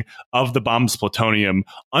splitting of the bomb's plutonium,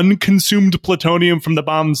 unconsumed plutonium from the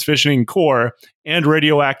bomb's fissioning core, and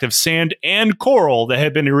radioactive sand and coral that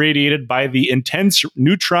had been irradiated by the intense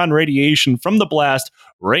neutron radiation from the blast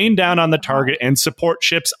rained down on the target and support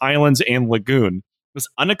ships, islands, and lagoon. This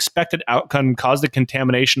unexpected outcome caused the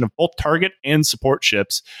contamination of both target and support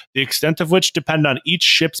ships, the extent of which depended on each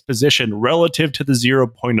ship's position relative to the 0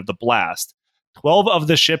 point of the blast. 12 of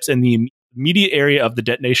the ships in the immediate area of the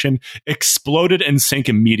detonation exploded and sank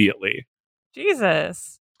immediately.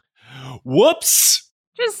 Jesus. Whoops.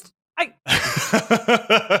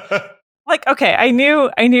 Okay, I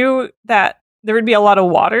knew that there would be a lot of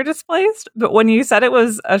water displaced, but when you said it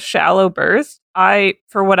was a shallow burst, I,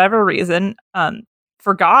 for whatever reason,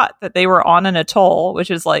 forgot that they were on an atoll, which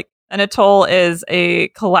is like, an atoll is a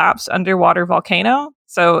collapsed underwater volcano.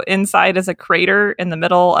 So inside is a crater in the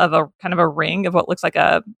middle of a kind of a ring of what looks like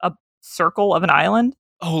a circle of an island.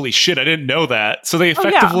 Holy shit, I didn't know that. So they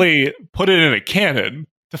effectively put it in a cannon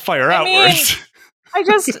to fire outwards. I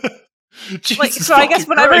just I guess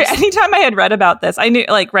anytime I had read about this, I knew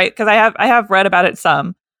because I have read about it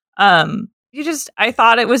some. I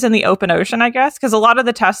thought it was in the open ocean, I guess, because a lot of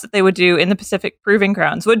the tests that they would do in the Pacific Proving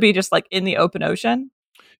Grounds would be just like in the open ocean.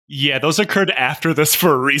 Yeah, those occurred after this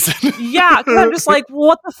for a reason. Yeah, because I'm just like,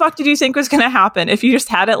 what the fuck did you think was going to happen if you just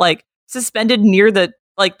had it like suspended near the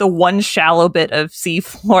one shallow bit of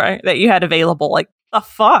seafloor that you had available? Like, the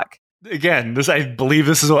fuck? Again, I believe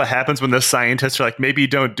this is what happens when the scientists are like, maybe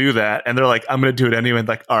don't do that. And they're like, I'm going to do it anyway. And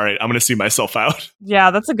like, all right, I'm going to see myself out.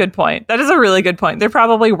 Yeah, that's a good point. That is a really good point. There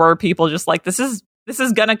probably were people just like, this is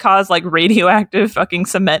going to cause like radioactive fucking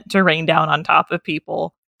cement to rain down on top of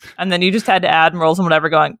people. And then you just had admirals and whatever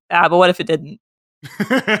going, but what if it didn't?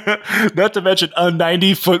 Not to mention a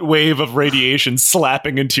 90-foot wave of radiation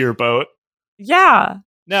slapping into your boat. Yeah.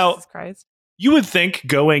 Now, Jesus Christ. You would think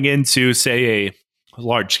going into, say, a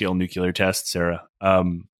large-scale nuclear test, Sarah,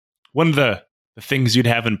 one of the things you'd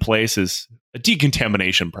have in place is a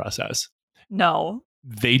decontamination process. No.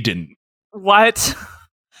 They didn't. What?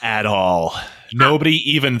 At all. Nobody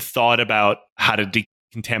even thought about how to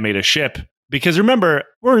decontaminate a ship. Because remember,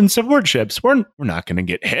 we're in support ships. We're not going to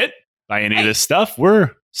get hit by any of this stuff.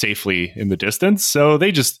 We're safely in the distance. So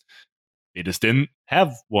they just didn't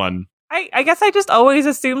have one. I guess I just always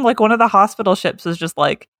assumed like one of the hospital ships was just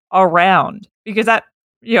like around, because that,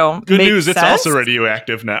 good news, sense. It's also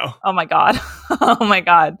radioactive now. Oh my god. Oh my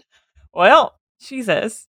god. Well,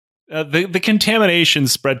 Jesus. The contamination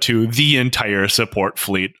spread to the entire support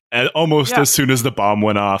fleet almost as soon as the bomb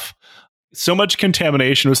went off. So much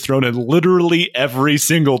contamination was thrown in literally every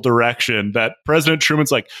single direction that President Truman's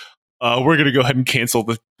like, we're going to go ahead and cancel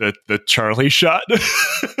the Charlie shot.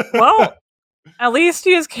 Well, at least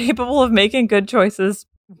he is capable of making good choices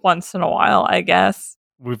once in a while, I guess.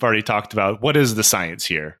 We've already talked about what is the science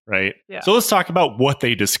here, right? Yeah. So let's talk about what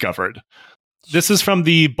they discovered. This is from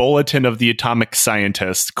the Bulletin of the Atomic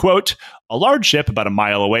Scientists. Quote, a large ship about a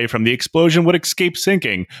mile away from the explosion would escape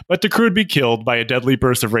sinking, but the crew would be killed by a deadly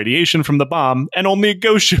burst of radiation from the bomb, and only a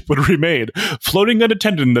ghost ship would remain, floating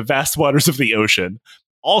unattended in the vast waters of the ocean.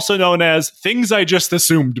 Also known as things I just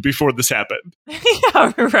assumed before this happened.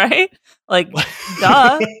 Yeah, right? Like,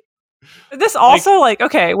 duh. This also,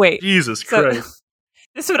 okay, wait. Jesus Christ.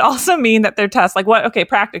 This would also mean that their tests,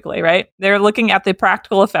 practically, right? They're looking at the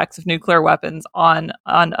practical effects of nuclear weapons on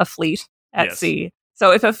a fleet at sea.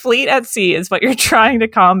 So if a fleet at sea is what you're trying to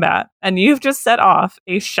combat, and you've just set off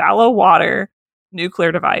a shallow water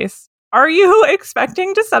nuclear device, are you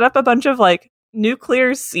expecting to set up a bunch of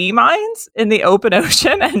nuclear sea mines in the open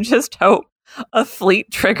ocean and just hope a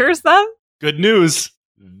fleet triggers them? Good news.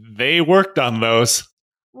 They worked on those.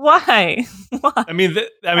 Why? I mean,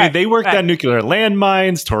 they worked on nuclear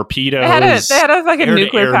landmines, torpedoes. They had a fucking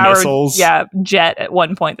nuclear powered missiles. Jet at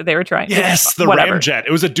one point that they were trying. Yes, the ramjet.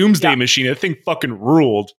 It was a doomsday machine. That thing fucking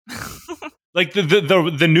ruled.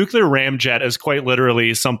 The nuclear ramjet is quite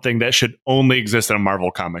literally something that should only exist in a Marvel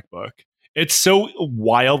comic book. It's so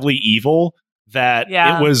wildly evil that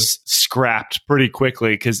it was scrapped pretty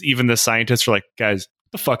quickly because even the scientists were like, guys,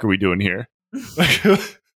 what the fuck are we doing here?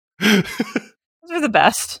 Those are the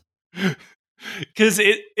best. Because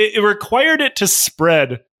it required it to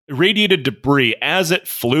spread radiated debris as it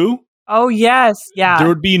flew. Oh, yes. Yeah. There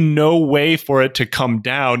would be no way for it to come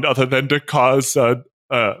down other than to cause a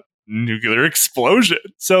nuclear explosion.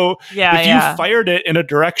 So if you fired it in a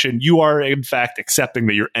direction, you are in fact accepting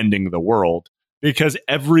that you're ending the world because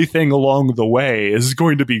everything along the way is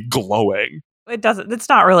going to be glowing. it doesn't. It's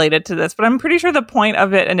not related to this, but I'm pretty sure the point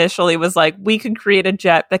of it initially was like we could create a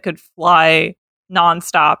jet that could fly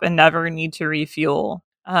nonstop and never need to refuel.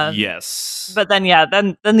 Yes, but then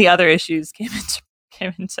then the other issues came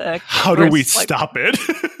into. How do we stop it?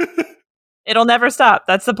 It'll never stop.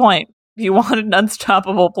 That's the point. You want an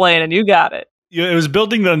unstoppable plane, and you got it. Yeah, it was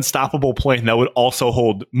building the unstoppable plane that would also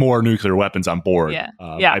hold more nuclear weapons on board.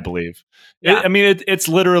 I believe. Yeah. It's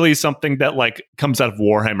literally something that like comes out of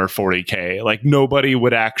Warhammer 40K. Like nobody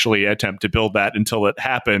would actually attempt to build that until it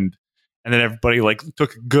happened, and then everybody like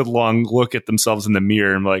took a good long look at themselves in the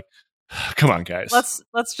mirror and like, come on, guys.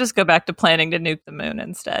 Let's just go back to planning to nuke the moon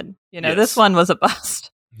instead. This one was a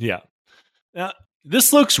bust. Yeah. Now,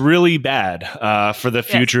 this looks really bad for the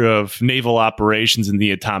future of naval operations in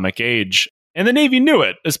the atomic age. And the Navy knew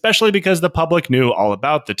it, especially because the public knew all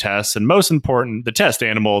about the tests. And most important, the test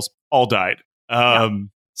animals all died.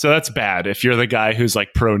 So that's bad if you're the guy who's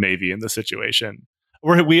like pro-Navy in the situation.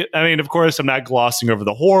 Of course, I'm not glossing over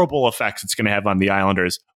the horrible effects it's going to have on the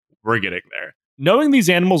Islanders. We're getting there. Knowing these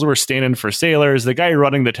animals were standing for sailors, the guy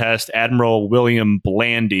running the test, Admiral William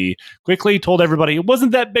Blandy, quickly told everybody it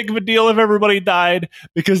wasn't that big of a deal if everybody died,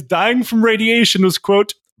 because dying from radiation was,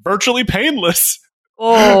 quote, virtually painless.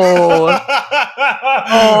 Oh,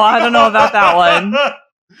 I don't know about that one.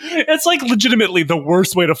 It's like legitimately the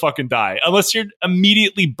worst way to fucking die, unless you're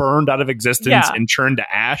immediately burned out of existence and turned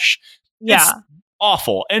to ash. Yeah. It's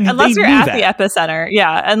awful. And unless you're at the epicenter.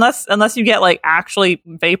 Yeah. Unless you get like actually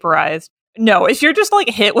vaporized. No, if you're just like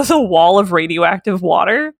hit with a wall of radioactive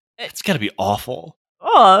water, it's gotta be awful.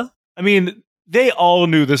 I mean, they all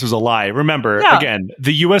knew this was a lie. Remember, again,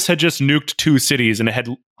 the U.S. had just nuked 2 cities and it had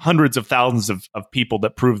hundreds of thousands of people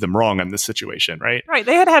that proved them wrong on this situation, right? Right.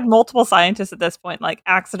 They had multiple scientists at this point, like,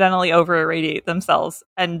 accidentally over-irradiate themselves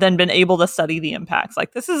and then been able to study the impacts.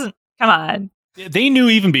 Like, this isn't, come on. They knew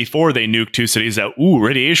even before they nuked 2 cities that,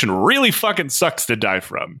 radiation really fucking sucks to die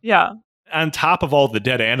from. Yeah. On top of all the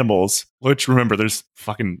dead animals, which, remember, there's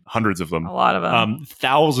fucking hundreds of them. A lot of them.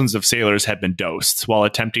 Thousands of sailors had been dosed while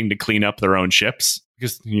attempting to clean up their own ships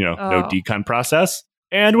because, no decon process.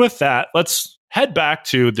 And with that, let's head back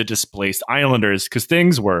to the displaced islanders because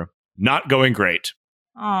things were not going great.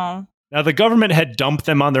 Oh. Now, the government had dumped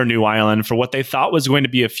them on their new island for what they thought was going to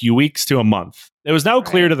be a few weeks to a month. It was now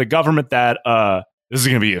clear to the government that this is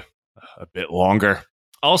going to be a bit longer.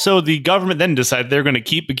 Also, the government then decided they're going to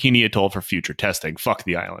keep Bikini Atoll for future testing. Fuck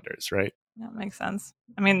the Islanders, right? That makes sense.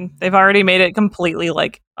 I mean, they've already made it completely,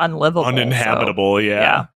 like, unlivable. Uninhabitable, so,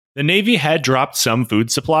 yeah. The Navy had dropped some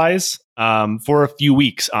food supplies for a few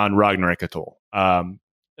weeks on Ragnarok Atoll,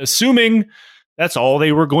 assuming that's all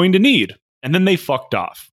they were going to need. And then they fucked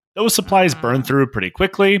off. Those supplies burned through pretty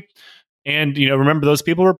quickly. And, remember, those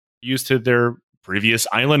people were used to their previous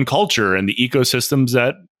island culture and the ecosystems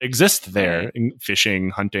that exist there, fishing,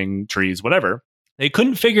 hunting, trees, whatever. They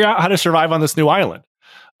couldn't figure out how to survive on this new island.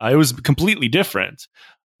 It was completely different.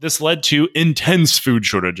 This led to intense food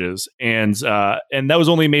shortages, and that was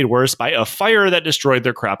only made worse by a fire that destroyed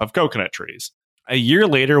their crop of coconut trees. A year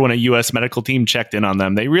later, when a U.S. medical team checked in on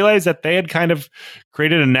them, they realized that they had kind of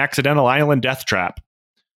created an accidental island death trap.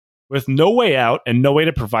 With no way out and no way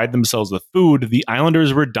to provide themselves with food, the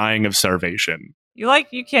islanders were dying of starvation. You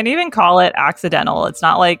can't even call it accidental. It's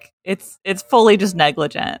not like it's fully just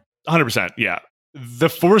negligent. 100%, yeah. The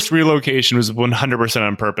forced relocation was 100%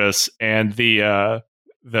 on purpose, and the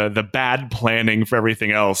bad planning for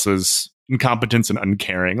everything else is incompetence and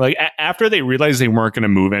uncaring. Like after they realized they weren't going to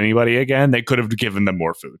move anybody again, they could have given them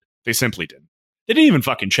more food. They simply didn't. They didn't even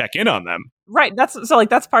fucking check in on them. Right. That's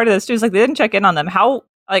part of this too. Is like they didn't check in on them. How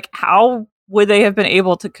would they have been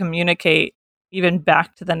able to communicate even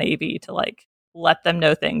back to the Navy to like let them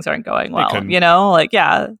know things aren't going well?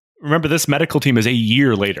 Remember, this medical team is a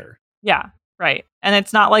year later. Yeah. Right. And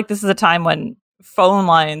it's not like this is a time when phone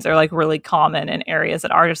lines are like really common in areas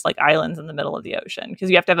that are just like islands in the middle of the ocean because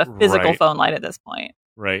you have to have a physical phone line at this point.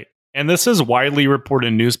 Right. And this is widely reported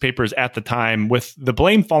in newspapers at the time, with the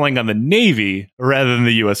blame falling on the Navy rather than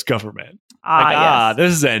the U.S. government.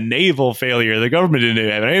 This is a naval failure. The government didn't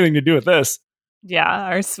have anything to do with this. Yeah,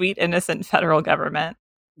 our sweet, innocent federal government.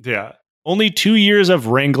 Yeah. Only 2 years of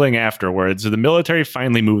wrangling afterwards, the military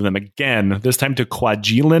finally moved them again, this time to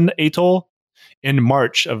Kwajalein Atoll in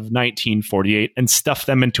March of 1948, and stuffed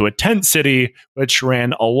them into a tent city, which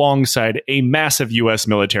ran alongside a massive U.S.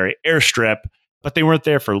 military airstrip. But they weren't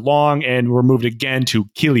there for long and were moved again to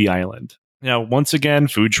Kili Island. Now, once again,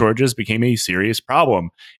 food shortages became a serious problem,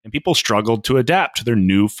 and people struggled to adapt to their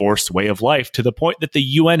new forced way of life to the point that the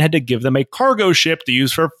UN had to give them a cargo ship to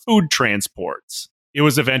use for food transports. It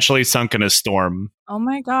was eventually sunk in a storm. Oh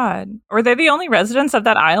my God. Were they the only residents of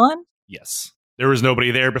that island? Yes. There was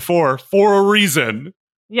nobody there before for a reason.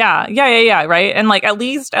 Yeah, right. And like at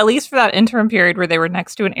least for that interim period where they were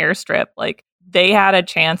next to an airstrip, like they had a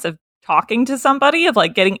chance of talking to somebody, of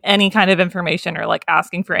like getting any kind of information or like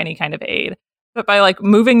asking for any kind of aid. But by like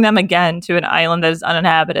moving them again to an island that is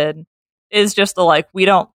uninhabited is just the like, we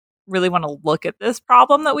don't really want to look at this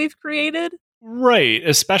problem that we've created. Right.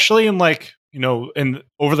 Especially in like, in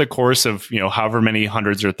over the course of, however many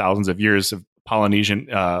hundreds or thousands of years of Polynesian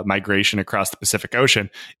migration across the Pacific Ocean,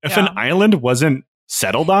 if an island wasn't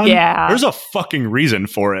settled on, there's a fucking reason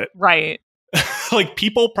for it. Right. Like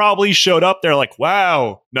people probably showed up, they're like,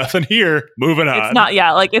 wow, nothing here, moving on.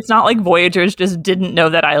 It's not like Voyagers just didn't know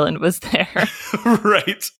that island was there.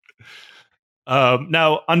 Right.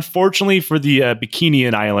 Now, unfortunately for the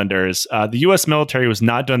Bikinian Islanders, the U.S. military was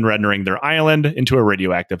not done rendering their island into a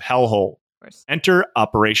radioactive hellhole. Enter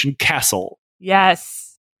Operation Castle.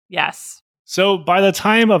 Yes. So by the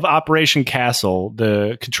time of Operation Castle,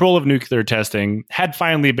 the control of nuclear testing had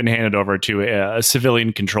finally been handed over to a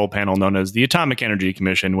civilian control panel known as the Atomic Energy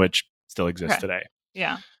Commission, which still exists today.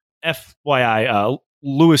 Yeah. FYI,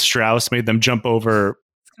 Lewis Strauss made them jump over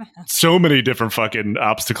so many different fucking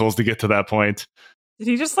obstacles to get to that point. Did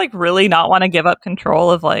he just like really not want to give up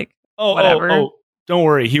control of like whatever? Oh, don't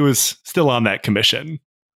worry. He was still on that commission.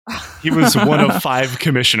 He was one of 5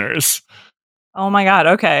 commissioners. Oh my God.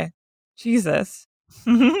 Okay. Jesus.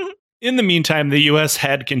 In the meantime, the U.S.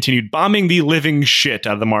 had continued bombing the living shit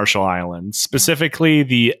out of the Marshall Islands, specifically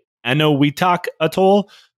the Eniwetok Atoll.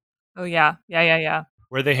 Oh, yeah.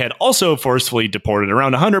 Where they had also forcefully deported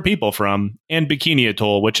around 100 people from, and Bikini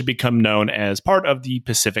Atoll, which had become known as part of the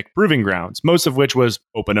Pacific Proving Grounds, most of which was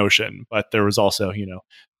open ocean. But there was also,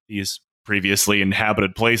 these previously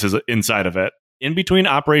inhabited places inside of it. In between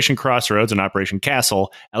Operation Crossroads and Operation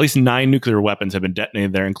Castle, at least 9 nuclear weapons have been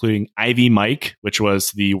detonated there, including Ivy Mike, which was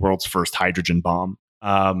the world's first hydrogen bomb.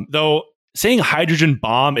 Though saying hydrogen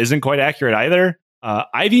bomb isn't quite accurate either.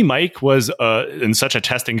 Ivy Mike was in such a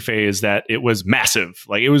testing phase that it was massive.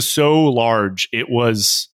 Like it was so large, it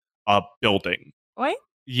was a building. What?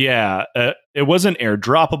 Yeah, it wasn't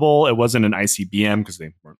airdroppable. It wasn't an ICBM because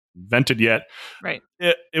they weren't invented yet. Right.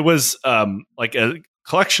 It was like a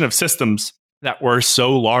collection of systems that were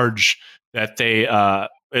so large that they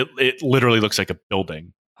it literally looks like a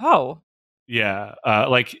building. Oh. Yeah.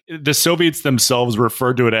 Like the Soviets themselves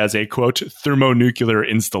referred to it as a, quote, thermonuclear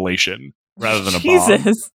installation rather than a bomb.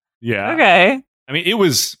 Jesus. Yeah. Okay. I mean, it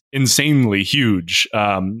was insanely huge.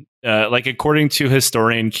 Like according to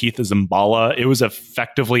historian Keith Zimbala, it was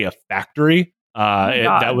effectively a factory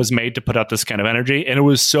that was made to put out this kind of energy. And it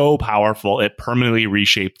was so powerful, it permanently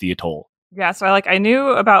reshaped the atoll. Yeah. So I knew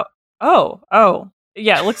about... Oh,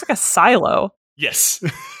 yeah, it looks like a silo. Yes.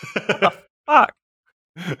 What the fuck?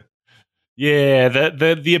 Yeah,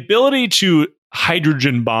 the ability to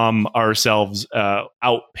hydrogen bomb ourselves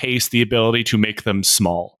outpace the ability to make them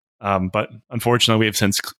small. But unfortunately, we have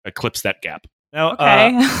since eclipsed that gap. Now,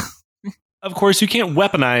 of course, you can't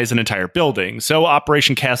weaponize an entire building. So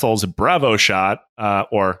Operation Castle's Bravo shot,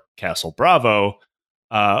 or Castle Bravo,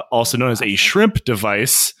 also known as a shrimp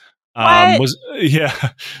device, was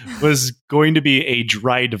going to be a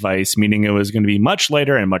dry device, meaning it was going to be much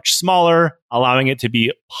lighter and much smaller, allowing it to be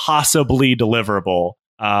possibly deliverable.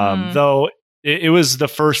 Though it was the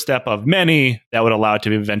first step of many that would allow it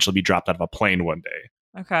to eventually be dropped out of a plane one day.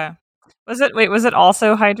 Okay. Was it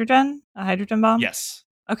also hydrogen? A hydrogen bomb? Yes.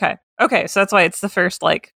 Okay. So that's why it's the first,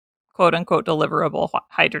 like, quote unquote, deliverable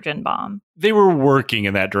hydrogen bomb. They were working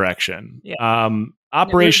in that direction. Yeah.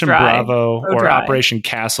 Operation Bravo or Operation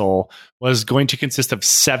Castle was going to consist of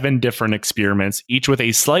 7 different experiments, each with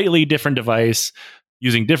a slightly different device,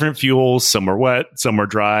 using different fuels. Some were wet, some were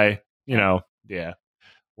dry. Yeah.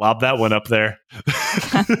 Lob that one up there.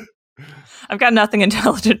 I've got nothing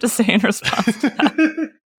intelligent to say in response to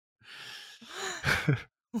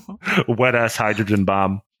that. Wet ass hydrogen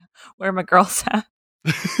bomb. Where are my girls at?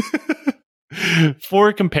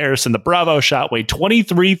 For comparison, the Bravo shot weighed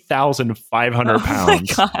 23,500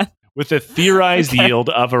 pounds with a theorized yield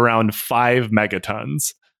of around 5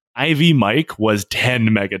 megatons. Ivy Mike was 10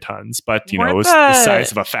 megatons, but it was the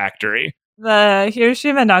size of a factory. The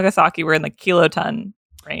Hiroshima and Nagasaki were in the kiloton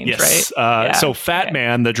range, right? So Fat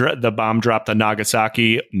Man, the bomb dropped on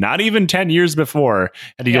Nagasaki not even 10 years before,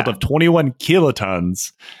 had a yield of 21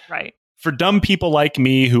 kilotons. Right. For dumb people like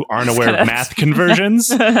me who aren't aware of math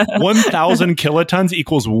conversions, 1,000 kilotons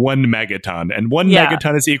equals 1 megaton, and 1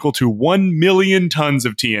 megaton is equal to 1 million tons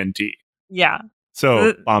of TNT. Yeah.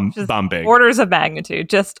 So bomb big. Orders of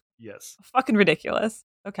magnitude. Just yes. Fucking ridiculous.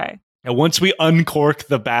 Okay. And once we uncorked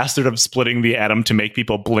the bastard of splitting the atom to make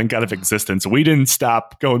people blink out of existence, we didn't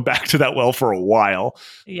stop going back to that well for a while.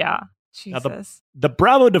 Yeah. Now, Jesus. the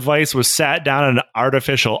Bravo device was sat down on an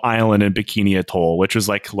artificial island in Bikini Atoll, which was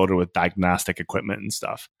like loaded with diagnostic equipment and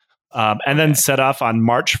stuff. And then set off on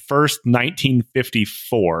March 1st,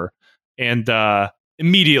 1954. And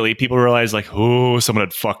immediately people realized, like, oh, someone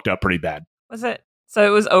had fucked up pretty bad. Was it? So it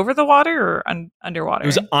was over the water or underwater? It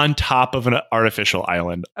was on top of an artificial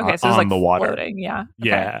island. Okay, so it was like the water. Floating, yeah. Okay.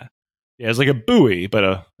 Yeah. Yeah, it was like a buoy,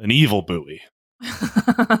 but an evil buoy.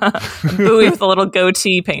 A buoy with a little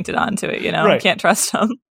goatee painted onto it, you know? Right. Can't trust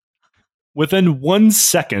them. Within 1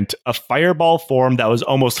 second, a fireball formed that was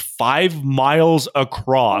almost 5 miles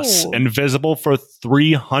across and visible for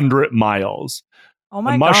 300 miles. Oh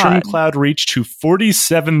my The mushroom God. cloud reached to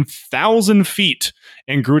 47,000 feet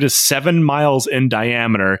and grew to 7 miles in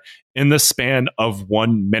diameter in the span of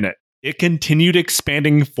 1 minute. It continued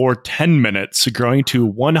expanding for 10 minutes, growing to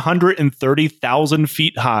 130,000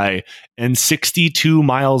 feet high and 62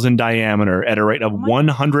 miles in diameter at a rate of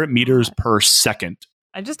 100 meters per second.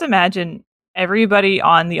 I just imagine everybody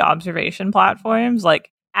on the observation platforms like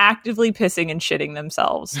actively pissing and shitting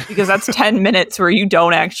themselves because that's 10 minutes where you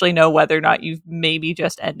don't actually know whether or not you've maybe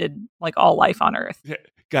just ended like all life on Earth. Yeah.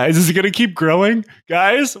 Guys, is it going to keep growing?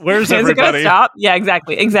 Guys, where's Is it everybody? going to stop? Yeah,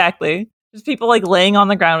 exactly. Just people like laying on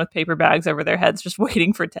the ground with paper bags over their heads, just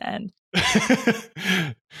waiting for it to end.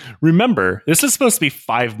 Remember, this is supposed to be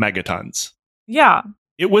 5 megatons. Yeah.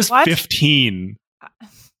 It was 15.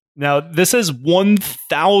 Now, this is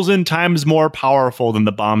 1,000 times more powerful than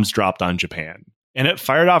the bombs dropped on Japan. And it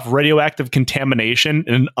fired off radioactive contamination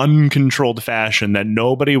in an uncontrolled fashion that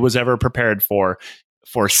nobody was ever prepared for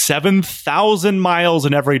 7,000 miles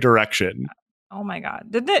in every direction. Oh my God.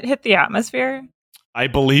 Didn't it hit the atmosphere? I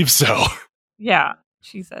believe so. Yeah.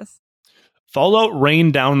 Jesus. Fallout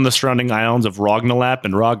rained down the surrounding islands of Rognalap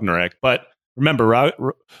and Ragnarok, but remember,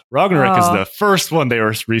 Ragnarok is the first one they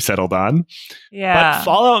were resettled on. Yeah. But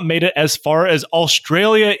Fallout made it as far as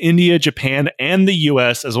Australia, India, Japan, and the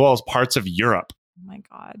US, as well as parts of Europe. Oh my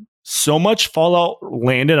God. So much fallout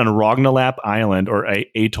landed on Rognalap Island, or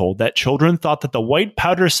atoll, that children thought that the white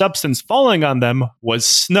powder substance falling on them was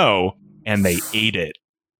snow, and they ate it.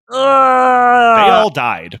 They all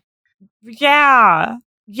died. Yeah.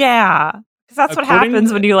 Because that's what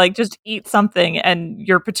happens when you like just eat something and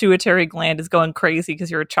your pituitary gland is going crazy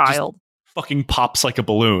because you're a child. Just fucking pops like a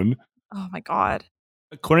balloon. Oh my God.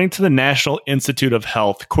 According to the National Institute of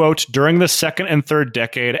Health, quote, during the second and third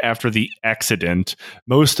decade after the accident,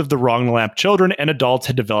 most of the Rognalap children and adults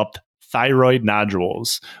had developed thyroid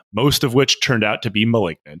nodules, most of which turned out to be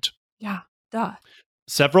malignant. Yeah, duh.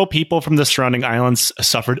 Several people from the surrounding islands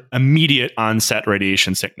suffered immediate onset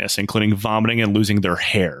radiation sickness, including vomiting and losing their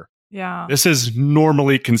hair. Yeah. This is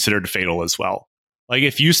normally considered fatal as well. Like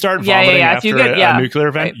if you start vomiting after a nuclear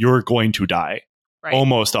event, you're going to die. Right.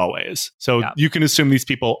 Almost always. So you can assume these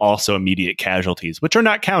people also immediate casualties, which are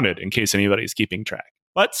not counted in case anybody's keeping track.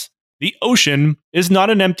 But the ocean is not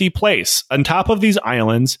an empty place. On top of these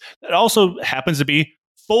islands, that also happens to be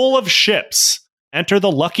full of ships. Enter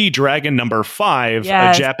the Lucky Dragon number 5,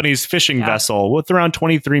 a Japanese fishing vessel with around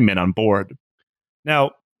 23 men on board.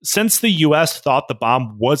 Now, since the U.S. thought the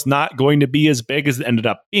bomb was not going to be as big as it ended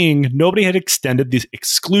up being, nobody had extended the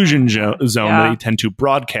exclusion zone that they tend to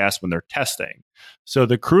broadcast when they're testing. So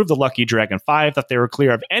the crew of the Lucky Dragon 5 thought they were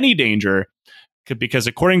clear of any danger because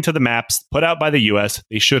according to the maps put out by the U.S.,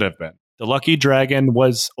 they should have been. The Lucky Dragon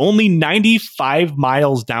was only 95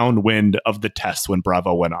 miles downwind of the test when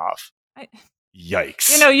Bravo went off.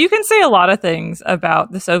 Yikes. You know, you can say a lot of things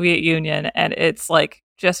about the Soviet Union and it's like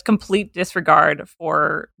just complete disregard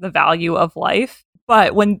for the value of life.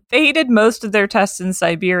 But when they did most of their tests in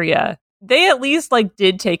Siberia, they at least like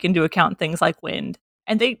did take into account things like wind.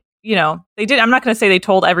 And they, you know, they did. I'm not going to say they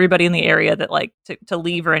told everybody in the area that like to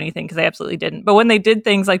leave or anything because they absolutely didn't. But when they did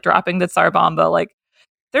things like dropping the Tsar Bomba, like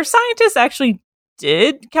their scientists actually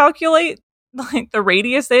did calculate like the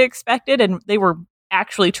radius they expected and they were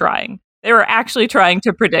actually trying. They were actually trying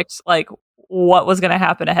to predict like what was going to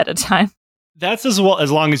happen ahead of time. That's as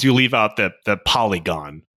long as you leave out the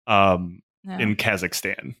polygon in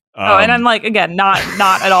Kazakhstan. And I'm like, again, not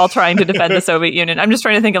at all trying to defend the Soviet Union. I'm just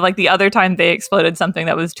trying to think of like the other time they exploded something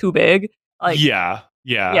that was too big. Like, yeah.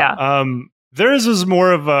 Theirs was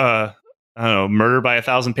more of a, I don't know, murder by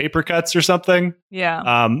 1,000 paper cuts or something. Yeah.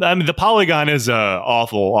 I mean, the polygon is a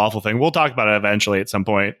awful thing. We'll talk about it eventually at some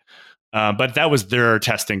point. But that was their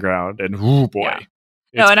testing ground, and oh boy.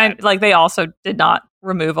 Yeah. No, and they also did not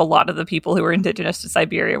remove a lot of the people who were indigenous to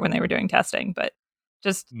Siberia when they were doing testing, but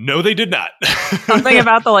Just no, they did not. something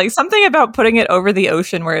about putting it over the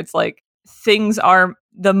ocean where it's like things are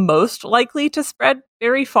the most likely to spread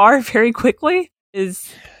very far very quickly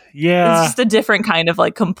is just a different kind of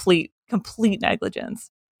like complete negligence.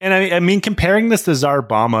 And I mean, comparing this to Tsar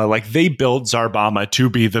Bomba, like they built Tsar Bomba to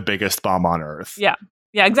be the biggest bomb on Earth. Yeah,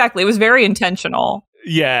 exactly. It was very intentional.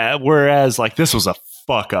 Yeah, whereas like this was a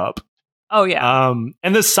fuck up. Oh yeah.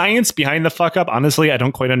 And the science behind the fuck up, honestly, I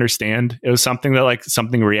don't quite understand. It was something that like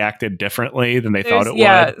something reacted differently than they thought it would.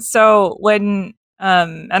 Yeah. So when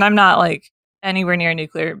and I'm not like anywhere near a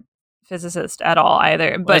nuclear physicist at all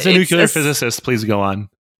either. But as a nuclear physicist, please go on.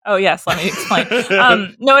 Oh yes, let me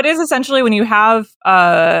explain. No, it is essentially when you have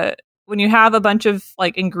a bunch of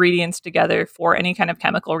like ingredients together for any kind of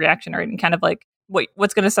chemical reaction or any kind of like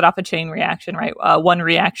what's going to set off a chain reaction, right? One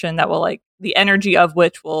reaction that will like the energy of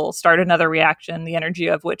which will start another reaction, the energy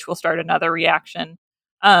of which will start another reaction.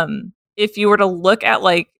 If you were to look at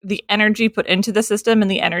like the energy put into the system and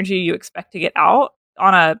the energy you expect to get out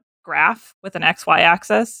on a graph with an XY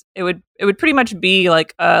axis, it would pretty much be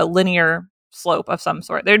like a linear slope of some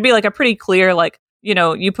sort. There'd be like a pretty clear, like, you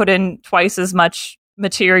know, you put in twice as much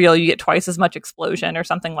material, you get twice as much explosion or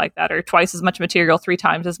something like that, or twice as much material, 3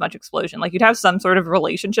 times as much explosion. Like you'd have some sort of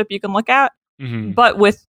relationship you can look at. Mm-hmm. But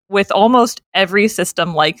with almost every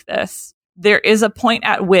system like this, there is a point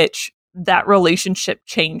at which that relationship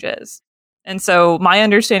changes. And so my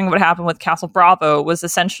understanding of what happened with Castle Bravo was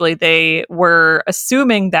essentially they were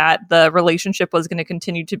assuming that the relationship was going to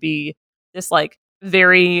continue to be this like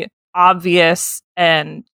very obvious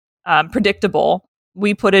and predictable.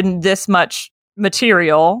 We put in this much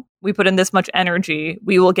material, we put in this much energy,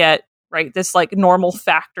 we will get right this like normal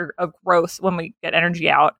factor of growth when we get energy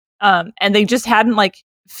out. And they just hadn't like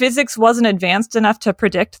physics wasn't advanced enough to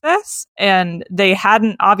predict this, and they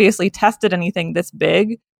hadn't obviously tested anything this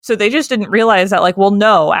big. So they just didn't realize that like, well,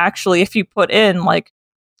 no, actually, if you put in like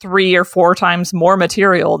 3 or 4 times more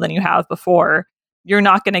material than you have before, you're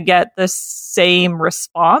not going to get the same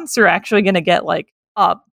response. You're actually going to get like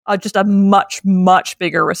just a much, much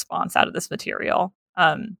bigger response out of this material.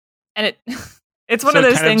 And it's one of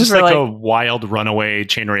those things just where like a wild runaway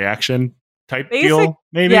chain reaction type deal,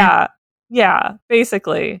 maybe? Yeah,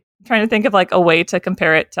 basically. I'm trying to think of like a way to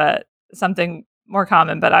compare it to something more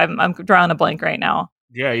common, but I'm drawing a blank right now.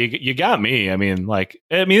 Yeah, you got me. I mean,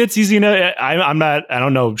 it's easy to. I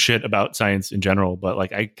don't know shit about science in general, but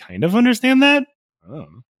like I kind of understand that. Oh.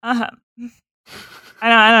 I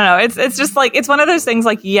don't know. It's just like it's one of those things.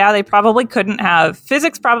 Like, yeah, they probably couldn't have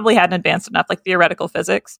physics. Probably hadn't advanced enough, like theoretical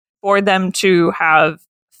physics, for them to have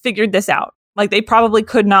figured this out. Like, they probably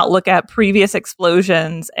could not look at previous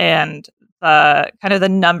explosions and the kind of the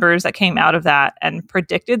numbers that came out of that and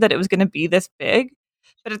predicted that it was going to be this big.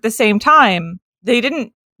 But at the same time, they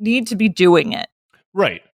didn't need to be doing it.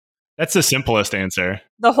 Right. That's the simplest answer.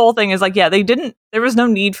 The whole thing is like, yeah, there was no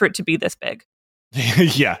need for it to be this big.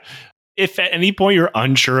 Yeah. If at any point you're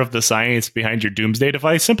unsure of the science behind your doomsday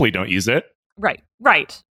device, simply don't use it. Right.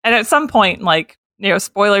 And at some point, like, you know,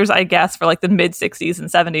 spoilers, I guess, for like the mid 60s and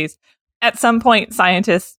 70s, at some point,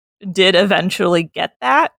 scientists did eventually get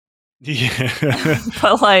that. Yeah.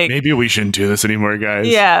 But like, maybe we shouldn't do this anymore, guys.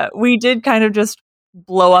 Yeah. We did kind of just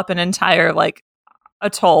blow up an entire like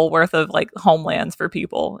atoll worth of like homelands for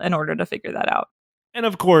people in order to figure that out. And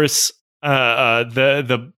of course,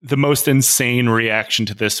 the most insane reaction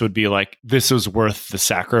to this would be like, this was worth the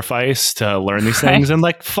sacrifice to learn these things, and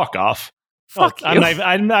like, fuck off. Fuck you.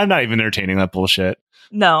 I'm not even entertaining that bullshit.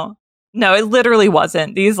 No, it literally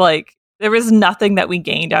wasn't. These like, there was nothing that we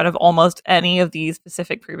gained out of almost any of these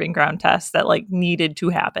specific proving ground tests that like needed to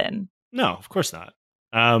happen. No, of course not.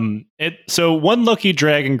 So one lucky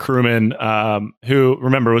Dragon crewman, who,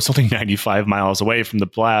 remember, was only 95 miles away from the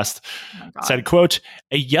blast, said, quote,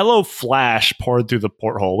 "A yellow flash poured through the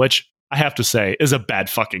porthole," which I have to say is a bad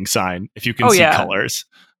fucking sign if you can see colors.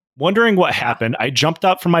 Wondering what happened, I jumped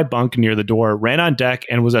up from my bunk near the door, ran on deck,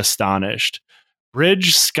 and was astonished.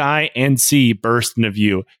 Bridge, sky, and sea burst into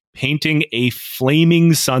view, painting a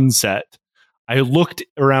flaming sunset. I looked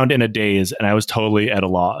around in a daze, and I was totally at a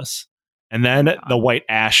loss. And then the white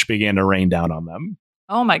ash began to rain down on them.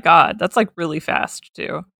 Oh my God. That's like really fast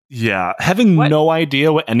too. Yeah. Having no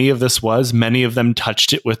idea what any of this was, many of them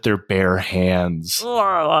touched it with their bare hands.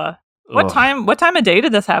 What time of day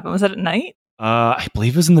did this happen? Was it at night? I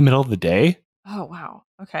believe it was in the middle of the day. Oh, wow.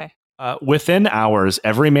 Okay. Within hours,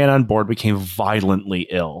 every man on board became violently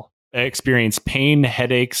ill. They experienced pain,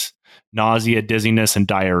 headaches, nausea, dizziness, and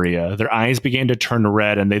diarrhea. Their eyes began to turn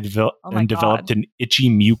red, and they developed an itchy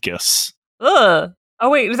mucus. Ugh. Oh,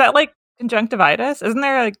 wait. Was that like conjunctivitis? Isn't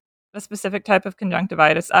there like a specific type of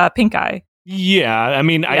conjunctivitis? Pink eye. Yeah, I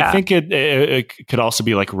mean, I Yeah. think it could also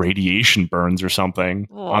be like radiation burns or something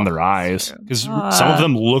on Ugh, their eyes true. because some of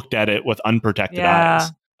them looked at it with unprotected Yeah.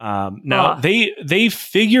 eyes. Now Ugh. they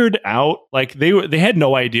figured out like they had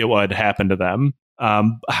no idea what had happened to them.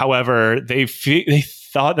 However, they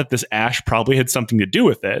thought that this ash probably had something to do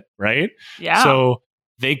with it, right? Yeah. So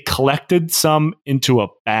they collected some into a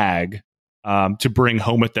bag to bring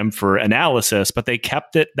home with them for analysis, but they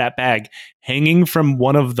kept that bag hanging from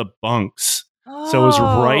one of the bunks. So it was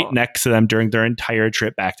right Oh. next to them during their entire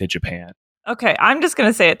trip back to Japan. Okay, I'm just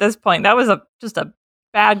gonna say at this point that was just a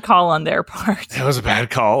bad call on their part. That was a bad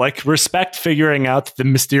call. Like, respect figuring out that the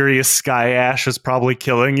mysterious sky ash is probably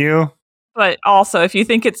killing you. But also, if you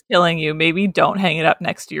think it's killing you, maybe don't hang it up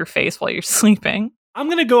next to your face while you're sleeping. I'm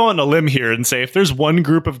going to go on a limb here and say if there's one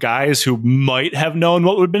group of guys who might have known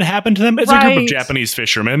what would have been happened to them, it's a group of Right. Japanese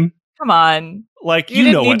fishermen. Come on. Like, You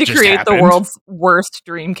you know didn't what need to just create happened. the world's worst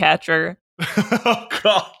dream catcher. Oh,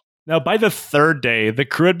 God. Now, by the third day, the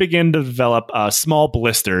crew had begun to develop small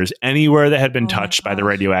blisters anywhere that had been touched by the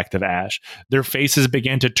radioactive ash. Their faces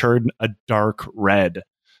began to turn a dark red.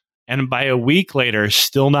 And by a week later,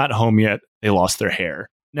 still not home yet, they lost their hair.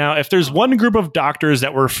 Now, if there's one group of doctors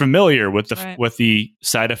that were familiar with the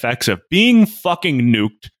side effects of being fucking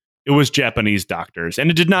nuked, it was Japanese doctors. And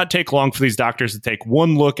it did not take long for these doctors to take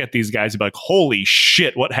one look at these guys and be like, holy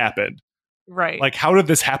shit, what happened? Right. Like, how did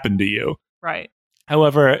this happen to you? Right.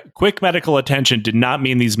 However, quick medical attention did not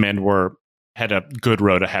mean these men had a good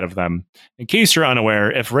road ahead of them. In case you're unaware,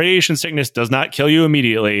 if radiation sickness does not kill you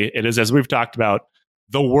immediately, it is, as we've talked about,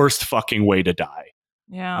 the worst fucking way to die.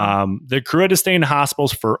 Yeah. The crew had to stay in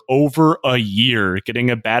hospitals for over a year, getting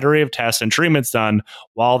a battery of tests and treatments done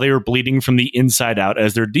while they were bleeding from the inside out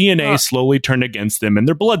as their DNA slowly turned against them and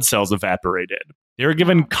their blood cells evaporated. They were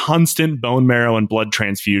given constant bone marrow and blood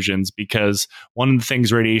transfusions because one of the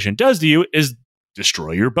things radiation does to you is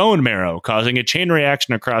destroy your bone marrow, causing a chain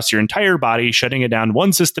reaction across your entire body, shutting it down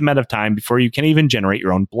one system at a time before you can even generate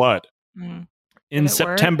your own blood. In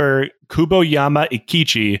September, Kuboyama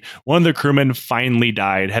Ikichi, one of the crewmen, finally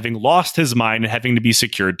died, having lost his mind and having to be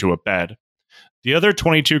secured to a bed. The other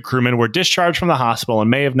 22 crewmen were discharged from the hospital in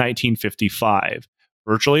May of 1955.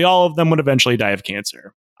 Virtually all of them would eventually die of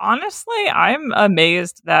cancer. Honestly, I'm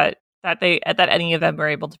amazed that any of them were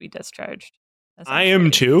able to be discharged. I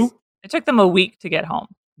am too. It took them a week to get home.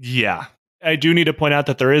 Yeah. I do need to point out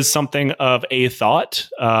that there is something of a thought.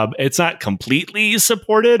 It's not completely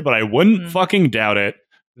supported, but I wouldn't fucking doubt it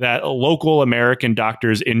that local American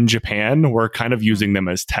doctors in Japan were kind of using them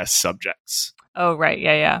as test subjects. Oh, right.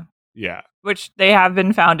 Yeah. Yeah. Which they have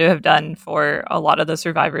been found to have done for a lot of the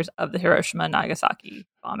survivors of the Hiroshima and Nagasaki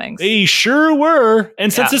bombings. They sure were.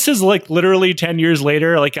 And since this is like literally 10 years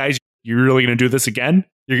later, like, guys, you're really going to do this again?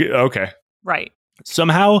 Okay. Right.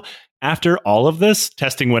 Somehow, after all of this,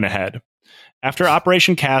 testing went ahead. After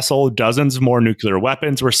Operation Castle, dozens more nuclear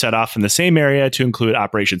weapons were set off in the same area to include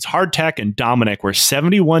Operations Hardtack and Dominic, where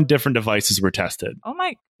 71 different devices were tested. Oh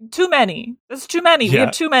my, too many. That's too many. Yeah. We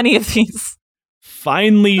have too many of these.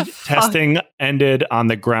 Finally, testing ended on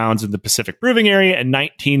the grounds of the Pacific Proving Area in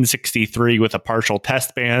 1963 with a partial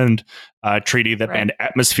test ban treaty that banned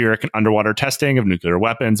atmospheric and underwater testing of nuclear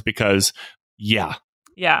weapons because, Yeah.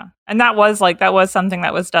 And that was something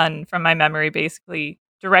that was done from my memory, basically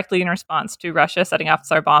directly in response to Russia setting off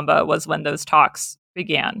Tsar Bomba was when those talks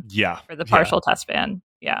began. Yeah. For the partial test ban.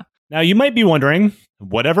 Yeah. Now, you might be wondering,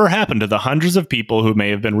 whatever happened to the hundreds of people who may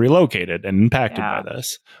have been relocated and impacted by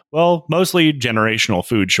this? Well, mostly generational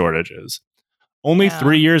food shortages. Only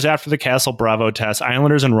 3 years after the Castle Bravo test,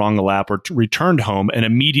 Islanders in Rongelap were returned home and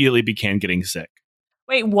immediately began getting sick.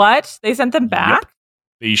 Wait, what? They sent them back? Yep.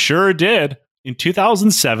 They sure did. In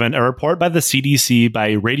 2007, a report by the CDC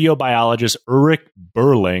by radiobiologist Ulrich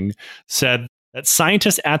Berling said that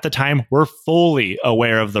scientists at the time were fully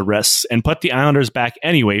aware of the risks and put the Islanders back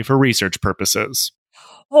anyway for research purposes.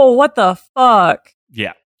 Oh, what the fuck?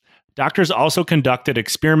 Yeah. Doctors also conducted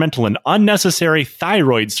experimental and unnecessary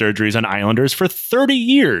thyroid surgeries on Islanders for 30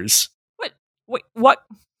 years. Wait, what?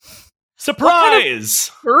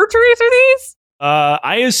 Surprise! What kind of surgeries are these?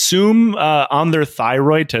 I assume on their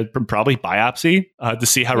thyroid to probably biopsy to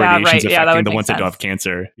see how radiation's affecting the ones that don't have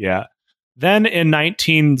cancer. Yeah. Then in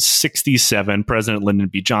 1967, President Lyndon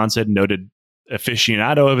B. Johnson, noted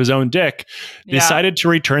aficionado of his own dick, decided to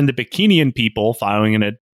return the Bikinian people following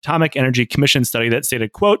an Atomic Energy Commission study that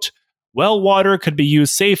stated, quote, well water could be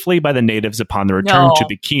used safely by the natives upon the return to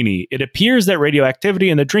Bikini. It appears that radioactivity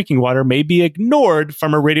in the drinking water may be ignored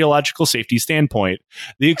from a radiological safety standpoint.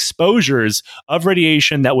 The exposures of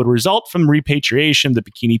radiation that would result from repatriation of the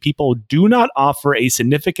Bikini people do not offer a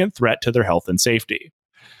significant threat to their health and safety.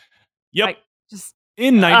 Yep. Like, just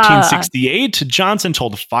In 1968, Johnson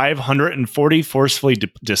told 540 forcefully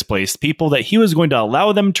displaced people that he was going to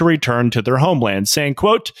allow them to return to their homeland, saying,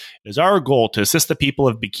 quote, "It is our goal to assist the people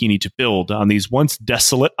of Bikini to build on these once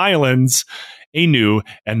desolate islands a new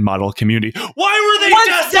and model community." Why were they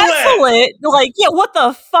desolate? Like, yeah, what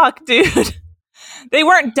the fuck, dude? They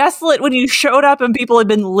weren't desolate when you showed up and people had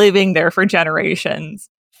been living there for generations.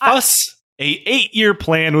 Thus, a 8-year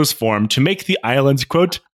plan was formed to make the islands,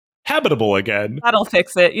 quote, habitable again. That'll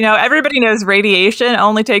fix it. You know, everybody knows radiation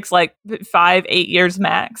only takes like 5-8 years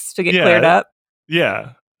max to get cleared up.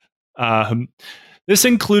 Yeah. This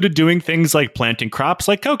included doing things like planting crops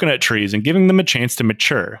like coconut trees and giving them a chance to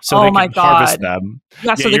mature so they could harvest them.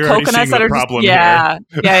 Yeah, so the coconuts that are just, yeah.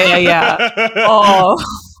 Oh.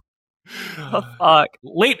 Oh, fuck.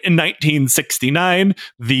 Late in 1969,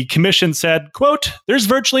 the commission said, quote, "There's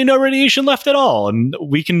virtually no radiation left at all, and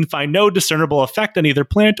we can find no discernible effect on either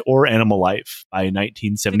plant or animal life." By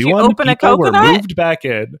 1971, people were moved back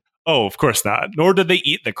in. Oh, of course not. Nor did they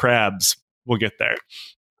eat the crabs. We'll get there.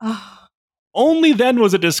 Only then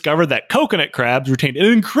was it discovered that coconut crabs retained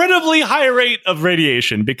an incredibly high rate of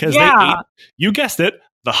radiation because they ate, you guessed it,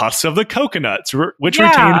 the husks of the coconuts, which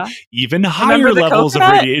retain even higher levels of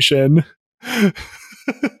radiation.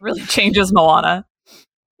 Really changes Moana.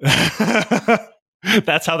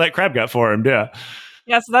 That's how that crab got formed, yeah.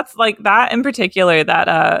 Yeah, so that's like that in particular,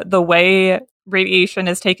 that the way radiation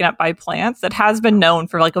is taken up by plants, that has been known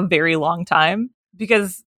for like a very long time.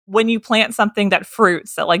 Because when you plant something that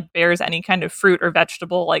fruits, that like bears any kind of fruit or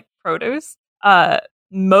vegetable like produce,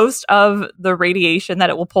 most of the radiation that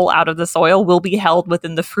it will pull out of the soil will be held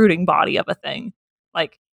within the fruiting body of a thing.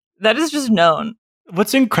 Like, that is just known.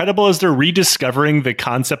 What's incredible is they're rediscovering the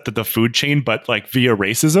concept of the food chain, but like via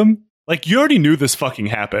racism. Like, you already knew this fucking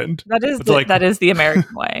happened. That is the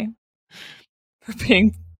American way. For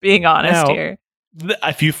being honest here.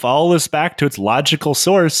 If you follow this back to its logical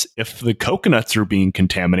source, if the coconuts are being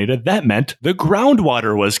contaminated, that meant the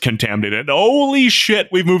groundwater was contaminated. Holy shit,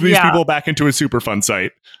 we've moved these people back into a Superfund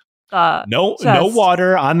site. No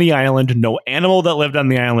water on the island, no animal that lived on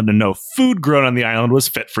the island, and no food grown on the island was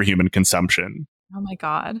fit for human consumption. Oh my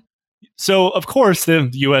God. So, of course, the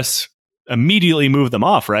U.S. immediately moved them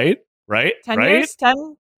off, right? 10 years?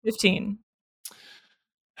 10? 15.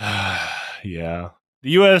 Yeah. The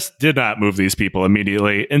U.S. did not move these people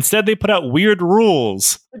immediately. Instead, they put out weird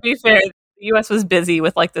rules. To be fair, the U.S. was busy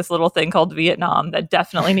with like this little thing called Vietnam that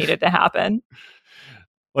definitely needed to happen.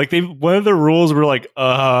 Like, one of the rules were like,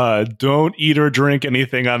 don't eat or drink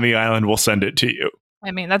anything on the island. We'll send it to you. I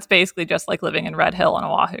mean, that's basically just like living in Red Hill on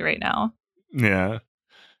Oahu right now. Yeah.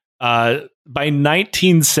 By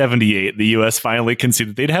 1978, the U.S. finally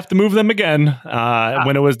conceded they'd have to move them again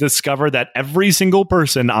when it was discovered that every single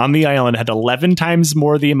person on the island had 11 times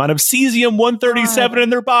more the amount of cesium-137 in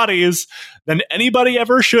their bodies than anybody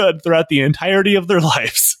ever should throughout the entirety of their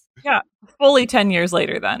lives. Yeah, fully 10 years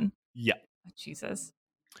later then. Yeah. Jesus.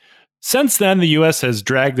 Since then, the U.S. has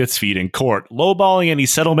dragged its feet in court, lowballing any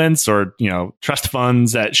settlements or, trust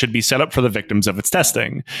funds that should be set up for the victims of its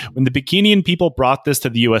testing. When the Bikinian people brought this to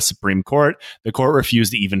the U.S. Supreme Court, the court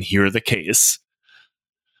refused to even hear the case.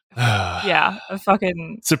 Yeah, a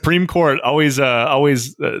fucking Supreme Court always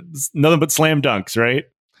nothing but slam dunks, right?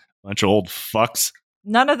 Bunch of old fucks.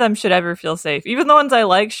 None of them should ever feel safe. Even the ones I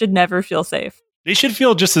like should never feel safe. They should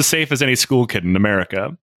feel just as safe as any school kid in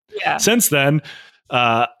America. Yeah. Since then,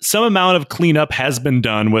 some amount of cleanup has been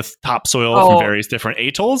done with topsoil from various different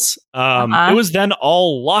atolls. It was then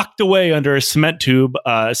all locked away under a cement tomb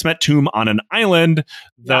on an island,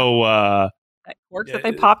 though. That cork that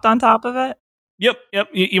they popped on top of it? Yep.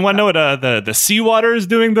 You want to know what the seawater is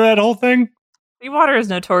doing to that whole thing? Seawater is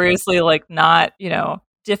notoriously not,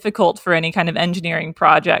 difficult for any kind of engineering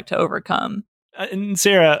project to overcome. And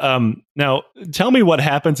Sarah, now tell me what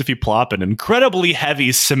happens if you plop an incredibly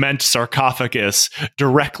heavy cement sarcophagus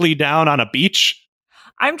directly down on a beach?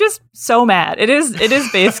 I'm just so mad. It is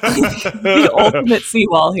basically the ultimate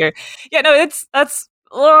seawall here. Yeah, no, that's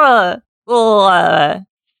yeah,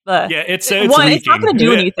 it's leaking. It's not going to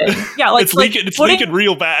do anything. Yeah, it's leaking. It's leaking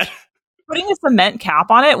real bad. Putting a cement cap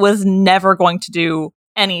on it was never going to do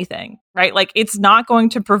anything, right? Like, it's not going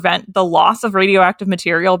to prevent the loss of radioactive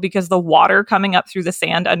material because the water coming up through the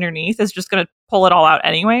sand underneath is just going to pull it all out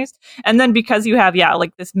anyways. And then because you have,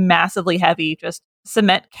 this massively heavy just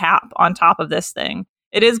cement cap on top of this thing,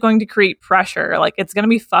 it is going to create pressure. Like, it's going to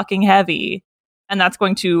be fucking heavy. And that's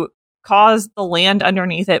going to cause the land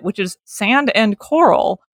underneath it, which is sand and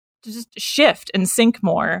coral, to just shift and sink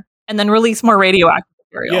more and then release more radioactive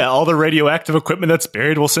material. Yeah, all the radioactive equipment that's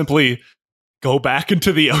buried will simply go back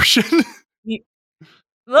into the ocean.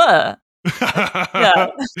 Ugh. Yeah.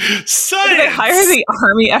 Science! Did they hire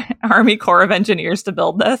the Army Corps of Engineers to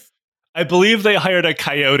build this? I believe they hired a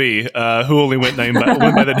coyote who only went by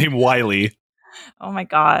the name Wiley. Oh my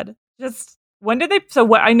god! Just when did they? So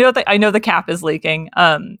what? I know the cap is leaking.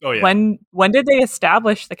 Oh yeah. When did they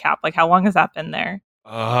establish the cap? Like how long has that been there?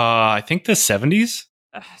 I think the 70s.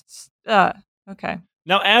 Okay.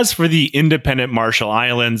 Now, as for the independent Marshall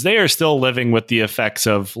Islands, they are still living with the effects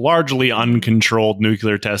of largely uncontrolled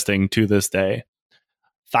nuclear testing to this day.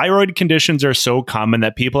 Thyroid conditions are so common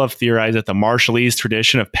that people have theorized that the Marshallese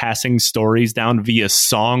tradition of passing stories down via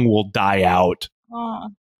song will die out.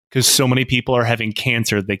 Because so many people are having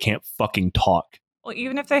cancer, they can't fucking talk. Well,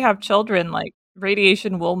 even if they have children, like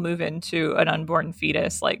radiation will move into an unborn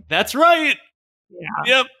fetus. Like that's right. Yeah.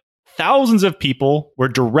 Yep. Thousands of people were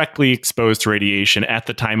directly exposed to radiation at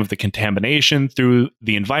the time of the contamination through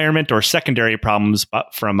the environment or secondary problems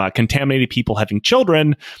from contaminated people having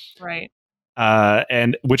children. Right.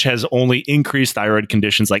 And which has only increased thyroid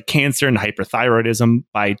conditions like cancer and hyperthyroidism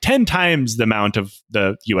by 10 times the amount of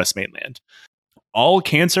the U.S. mainland. All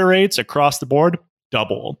cancer rates across the board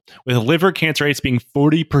double, with liver cancer rates being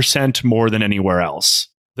 40% more than anywhere else.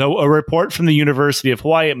 Though a report from the University of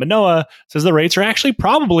Hawaii at Manoa says the rates are actually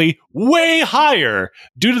probably way higher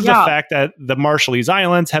due to the fact that the Marshallese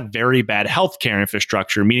Islands have very bad healthcare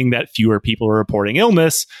infrastructure, meaning that fewer people are reporting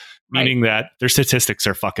illness, meaning that their statistics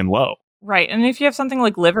are fucking low. Right. And if you have something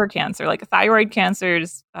like liver cancer, like thyroid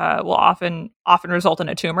cancers will often result in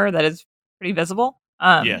a tumor that is pretty visible.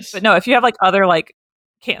 Yes. But no, if you have like other like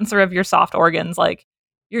cancer of your soft organs, like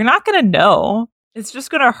you're not going to know. It's just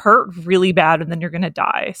going to hurt really bad and then you're going to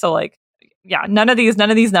die. So like, yeah, none of these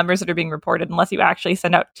numbers that are being reported, unless you actually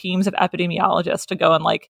send out teams of epidemiologists to go and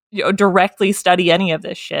like, directly study any of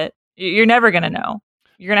this shit, you're never going to know.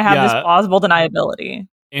 You're going to have this plausible deniability.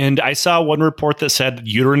 And I saw one report that said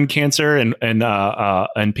uterine cancer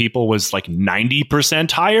and people was like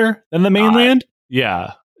 90% higher than the mainland.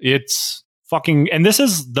 Yeah, it's fucking, and this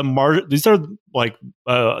is these are like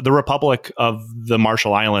the Republic of the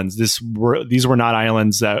Marshall Islands. These were not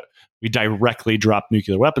islands that we directly dropped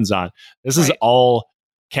nuclear weapons on. This is all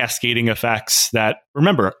cascading effects that,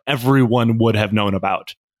 remember, everyone would have known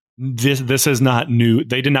about. This is not new.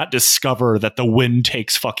 They did not discover that the wind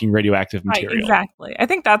takes fucking radioactive material. Right, exactly. I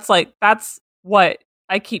think that's what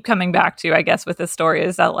I keep coming back to, I guess, with this story,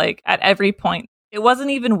 is that like at every point, it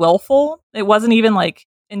wasn't even willful. It wasn't even like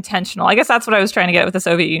intentional. I guess that's what I was trying to get with the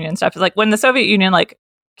Soviet Union stuff. Is like when the Soviet Union like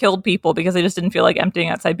killed people because they just didn't feel like emptying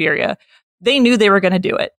out Siberia, they knew they were going to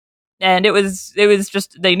do it. And it was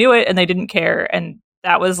just, they knew it and they didn't care. And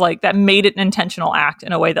that was like, that made it an intentional act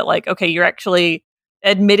in a way that like, okay, you're actually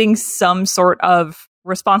admitting some sort of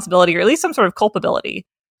responsibility or at least some sort of culpability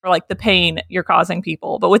for like the pain you're causing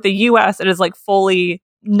people. But with the US, it is like fully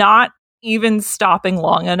not even stopping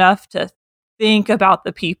long enough to think about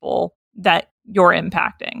the people that you're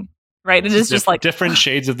impacting. Right. It is just like different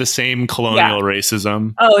shades of the same colonial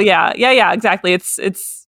racism. Oh yeah. Yeah, exactly. It's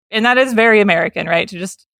and that is very American, right? To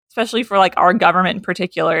just, especially for like our government in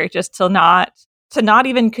particular, just to not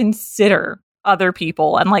even consider other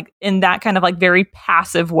people and like in that kind of like very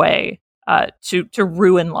passive way to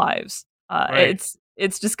ruin lives.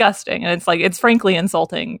 It's disgusting, and it's like it's frankly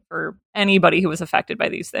insulting for anybody who was affected by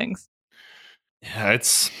these things. Yeah,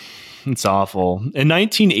 it's awful. In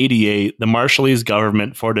 1988, the Marshallese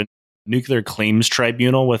government formed a nuclear claims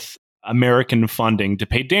tribunal with American funding to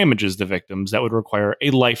pay damages to victims that would require a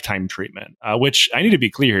lifetime treatment, which I need to be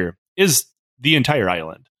clear here is the entire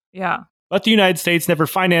island. Yeah. But the United States never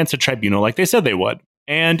financed a tribunal like they said they would.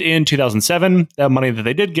 And in 2007, the money that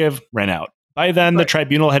they did give ran out. By then, the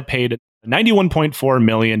tribunal had paid $91.4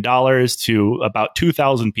 million to about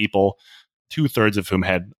 2,000 people, 2/3 of whom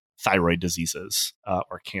had thyroid diseases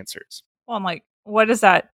or cancers. Well, I'm like, what does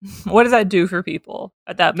that do for people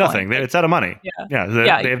at that point? Nothing. Like, it's out of money. Yeah.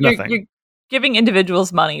 They have nothing. You're giving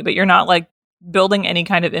individuals money, but you're not like building any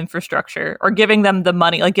kind of infrastructure or giving them the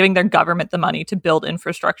money, like giving their government the money to build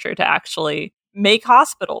infrastructure to actually make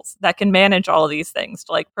hospitals that can manage all of these things,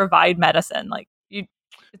 to like provide medicine. Like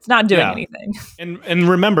it's not doing anything. And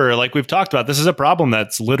remember, like we've talked about, this is a problem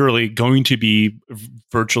that's literally going to be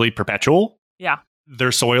virtually perpetual. Yeah.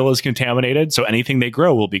 Their soil is contaminated, so anything they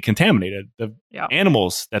grow will be contaminated. The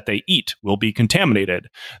animals that they eat will be contaminated.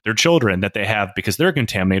 Their children that they have, because they're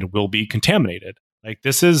contaminated, will be contaminated. Like,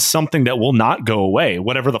 this is something that will not go away,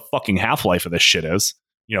 whatever the fucking half-life of this shit is.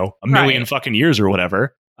 A million fucking years or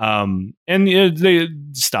whatever. And they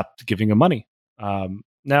stopped giving them money.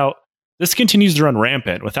 Now, this continues to run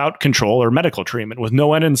rampant without control or medical treatment, with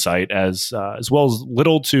no end in sight, as well as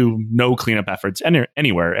little to no cleanup efforts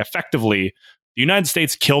anywhere, effectively the United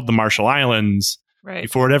States killed the Marshall Islands Right.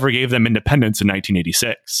 before it ever gave them independence in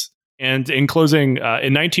 1986. And in closing,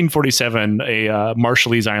 in 1947, a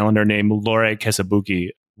Marshallese islander named Lore Kesabuki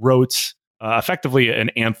wrote effectively an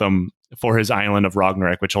anthem for his island of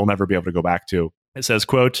Ragnarok, which he'll never be able to go back to. It says,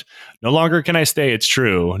 quote, "No longer can I stay, it's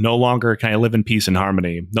true. No longer can I live in peace and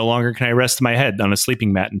harmony. No longer can I rest my head on a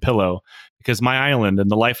sleeping mat and pillow, because my island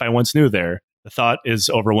and the life I once knew there, the thought is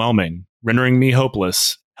overwhelming, rendering me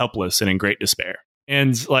hopeless, helpless, and in great despair."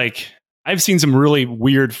 And like, I've seen some really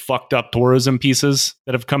weird, fucked up tourism pieces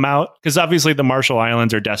that have come out, because obviously the Marshall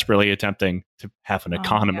Islands are desperately attempting to have an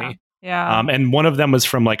economy. Yeah. And one of them was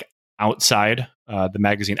from like Outside, the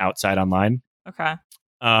magazine Outside Online. Okay.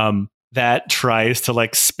 That tries to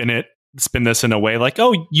like spin this in a way like,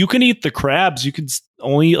 oh, you can eat the crabs, you can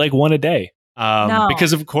only eat like one a day. No.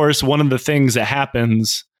 Because of course, one of the things that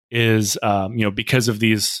happens is, because of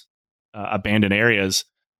these abandoned areas,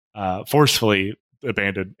 forcefully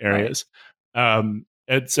abandoned areas,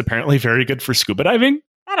 it's apparently very good for scuba diving.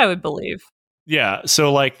 That I would believe. Yeah.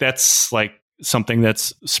 So like, that's like something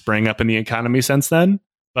that's sprang up in the economy since then.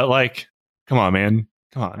 But like, come on, man.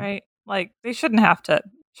 Come on. Right. Like they shouldn't have to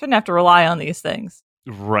rely on these things.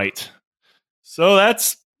 Right. So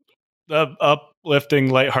that's the uplifting,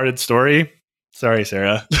 lighthearted story. Sorry,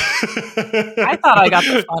 Sarah. I thought I got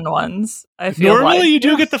the fun ones. I feel normally like you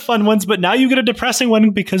do get the fun ones, but now you get a depressing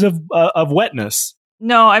one because of wetness.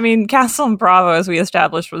 No, I mean Castle and Bravo, as we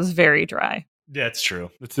established, was very dry. Yeah, it's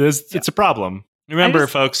true. It's a problem. Remember,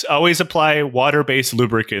 folks, always apply water-based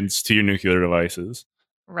lubricants to your nuclear devices.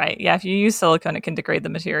 Right. Yeah. If you use silicone, it can degrade the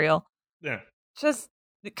material. Yeah. Just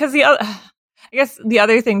because I guess the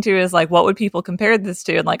other thing too is like, what would people compare this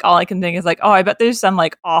to? And like, all I can think is like, oh, I bet there's some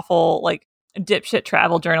like awful like dipshit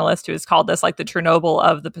travel journalist who has called this like the Chernobyl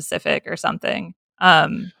of the Pacific or something.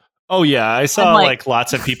 Oh yeah, I saw like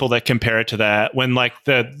lots of people that compare it to that, when like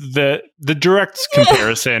the direct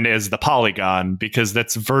comparison is the Polygon, because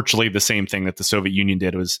that's virtually the same thing that the Soviet Union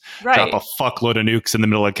did, was drop a fuckload of nukes in the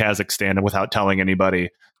middle of Kazakhstan without telling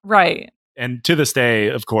anybody. Right. And to this day,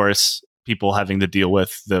 of course, people having to deal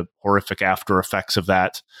with the horrific after effects of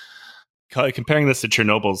that. Comparing this to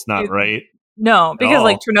Chernobyl is not right. No, because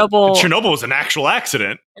like Chernobyl was an actual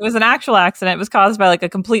accident. It was an actual accident. It was caused by like a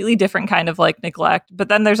completely different kind of like neglect. But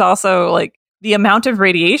then there's also like the amount of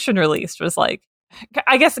radiation released was like,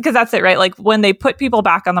 I guess because that's it, right? Like when they put people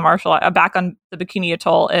back on back on the Bikini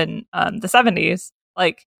Atoll in the 70s,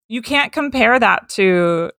 like you can't compare that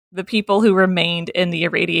to the people who remained in the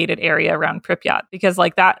irradiated area around Pripyat, because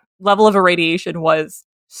like that level of irradiation was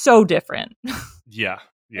so different. Yeah.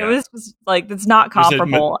 It was just, like, it's not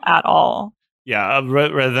comparable at all. Yeah,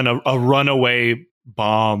 rather than a runaway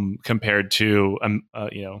bomb compared to a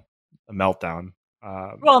meltdown.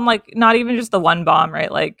 Well, and like not even just the one bomb,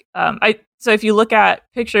 right? Like, so if you look at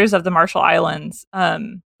pictures of the Marshall Islands,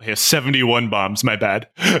 71 bombs. My bad.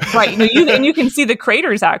 Right, you can see the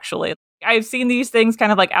craters. Actually, I've seen these things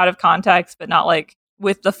kind of like out of context, but not like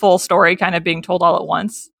with the full story kind of being told all at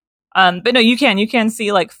once. But no, you can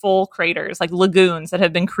see like full craters, like lagoons that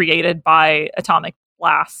have been created by atomic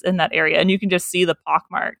blasts in that area, and you can just see the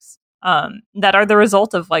pockmarks that are the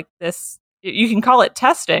result of like this. You can call it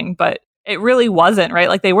testing, but it really wasn't, right?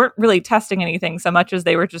 Like they weren't really testing anything so much as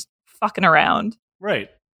they were just fucking around. Right,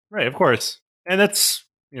 of course. And that's,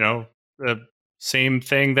 the same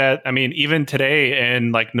thing that, I mean, even today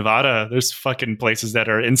in like Nevada, there's fucking places that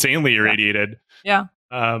are insanely irradiated. Yeah.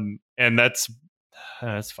 And that's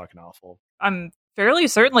fucking awful. I'm fairly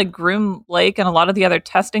certain like Groom Lake and a lot of the other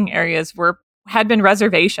testing areas had been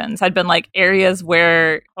reservations, had been like areas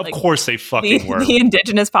where of course they fucking were. The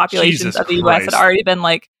indigenous populations of the US had already been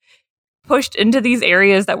like pushed into these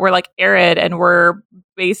areas that were like arid and were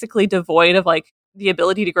basically devoid of like the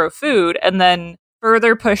ability to grow food, and then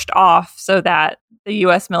further pushed off so that the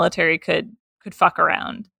US military could fuck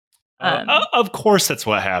around. Of course that's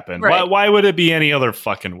what happened. Right. Why would it be any other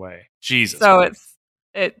fucking way? Jesus. So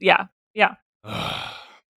yeah.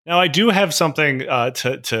 Now I do have something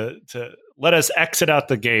to let us exit out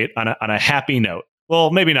the gate on a happy note. Well,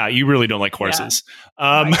 maybe not. You really don't like horses.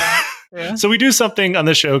 Yeah. So we do something on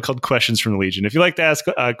the show called Questions from the Legion. If you'd like to ask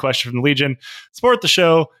a question from the Legion, support the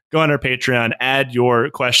show, go on our Patreon, add your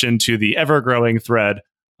question to the ever-growing thread,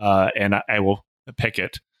 and I will pick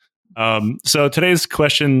it. So today's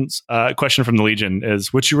question from the Legion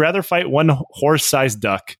is, would you rather fight one horse-sized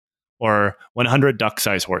duck or 100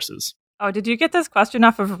 duck-sized horses? Oh, did you get this question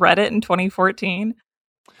off of Reddit in 2014?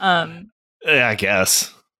 I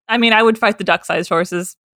guess. I mean, I would fight the duck-sized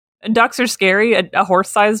horses. Ducks are scary. A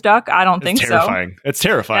horse-sized duck, I don't think terrifying. So. It's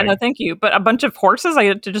terrifying. Yeah, no, thank you. But a bunch of horses, I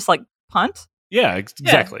get to just like punt? Yeah,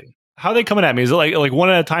 exactly. How are they coming at me? Is it like one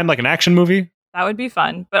at a time, like an action movie? That would be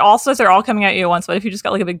fun. But also, if they're all coming at you at once, what if you just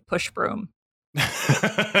got like a big push broom?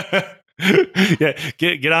 Yeah,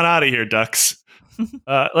 get on out of here, ducks.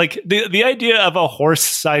 Like the idea of a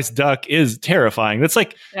horse-sized duck is terrifying. That's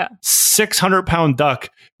like 600-pound duck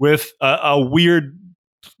with a weird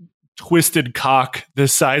twisted cock the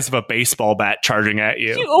size of a baseball bat charging at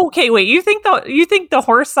you. Okay, wait. You think the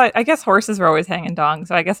horse size? I guess horses were always hanging dong,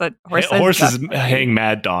 so I guess a horses hang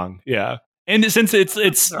mad dong. Yeah, and since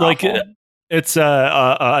it's like awful. It's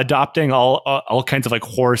adopting all kinds of like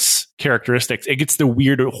horse characteristics. It gets the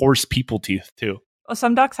weird horse people teeth too. Well,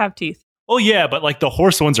 some ducks have teeth. Oh yeah, but like the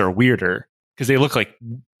horse ones are weirder because they look like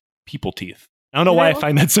people teeth. I don't know why I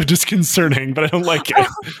find that so disconcerting, but I don't like it.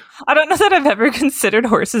 I don't know that I've ever considered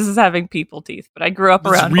horses as having people teeth, but I grew up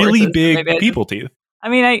around really horses, big people teeth. I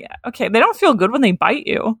mean, they don't feel good when they bite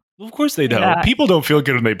you. Well, of course they don't. Yeah. People don't feel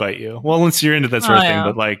good when they bite you. Well, unless you're into that sort of thing,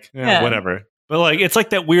 but like, whatever. But like, it's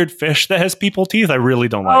like that weird fish that has people teeth. I really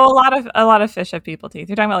don't like. Oh, a lot of fish have people teeth.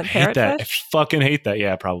 You're talking about like parrotfish? I fucking hate that.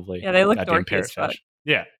 Yeah, probably. Yeah, they look dorky as fuck.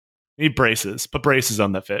 Yeah, need braces. Put braces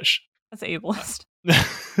on that fish. That's ableist.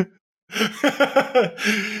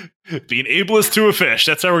 Being ableist to a fish.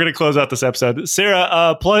 That's how we're going to close out this episode.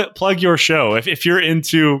 Sarah, plug your show if you're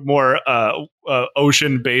into more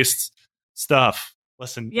ocean-based stuff.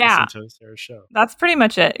 Listen to Sarah's show. That's pretty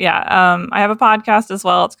much it. Yeah. I have a podcast as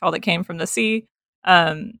well. It's called It Came from the Sea.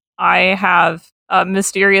 I have a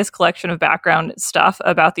mysterious collection of background stuff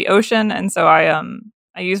about the ocean, and so I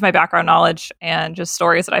use my background knowledge and just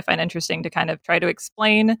stories that I find interesting to kind of try to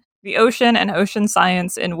explain the ocean and ocean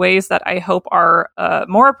science in ways that I hope are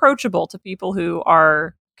more approachable to people who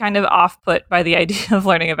are kind of off-put by the idea of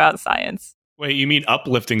learning about science. Wait, you mean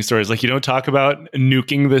uplifting stories? Like you don't talk about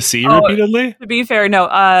nuking the sea repeatedly? To be fair, no.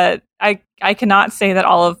 I cannot say that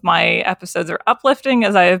all of my episodes are uplifting,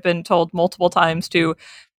 as I have been told multiple times to,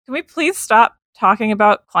 can we please stop talking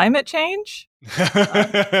about climate change?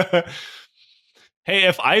 Hey,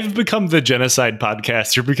 if I've become the genocide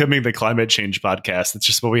podcast, you're becoming the climate change podcast. It's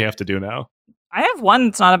just what we have to do now. I have one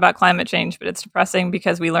that's not about climate change, but it's depressing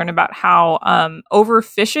because we learn about how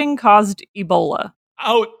overfishing caused Ebola.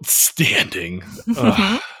 Outstanding.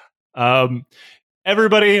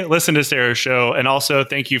 Everybody listen to Sarah's show. And also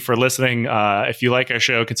thank you for listening. If you like our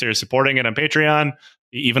show, consider supporting it on Patreon.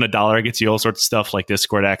 Even $1 gets you all sorts of stuff like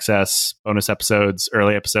Discord access, bonus episodes,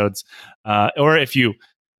 early episodes. Or if you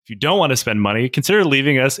don't want to spend money, consider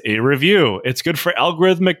leaving us a review. It's good for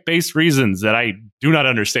algorithmic based reasons that I do not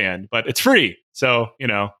understand, but it's free. So,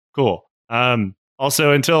 cool.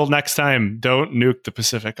 Also, until next time, don't nuke the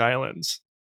Pacific Islands.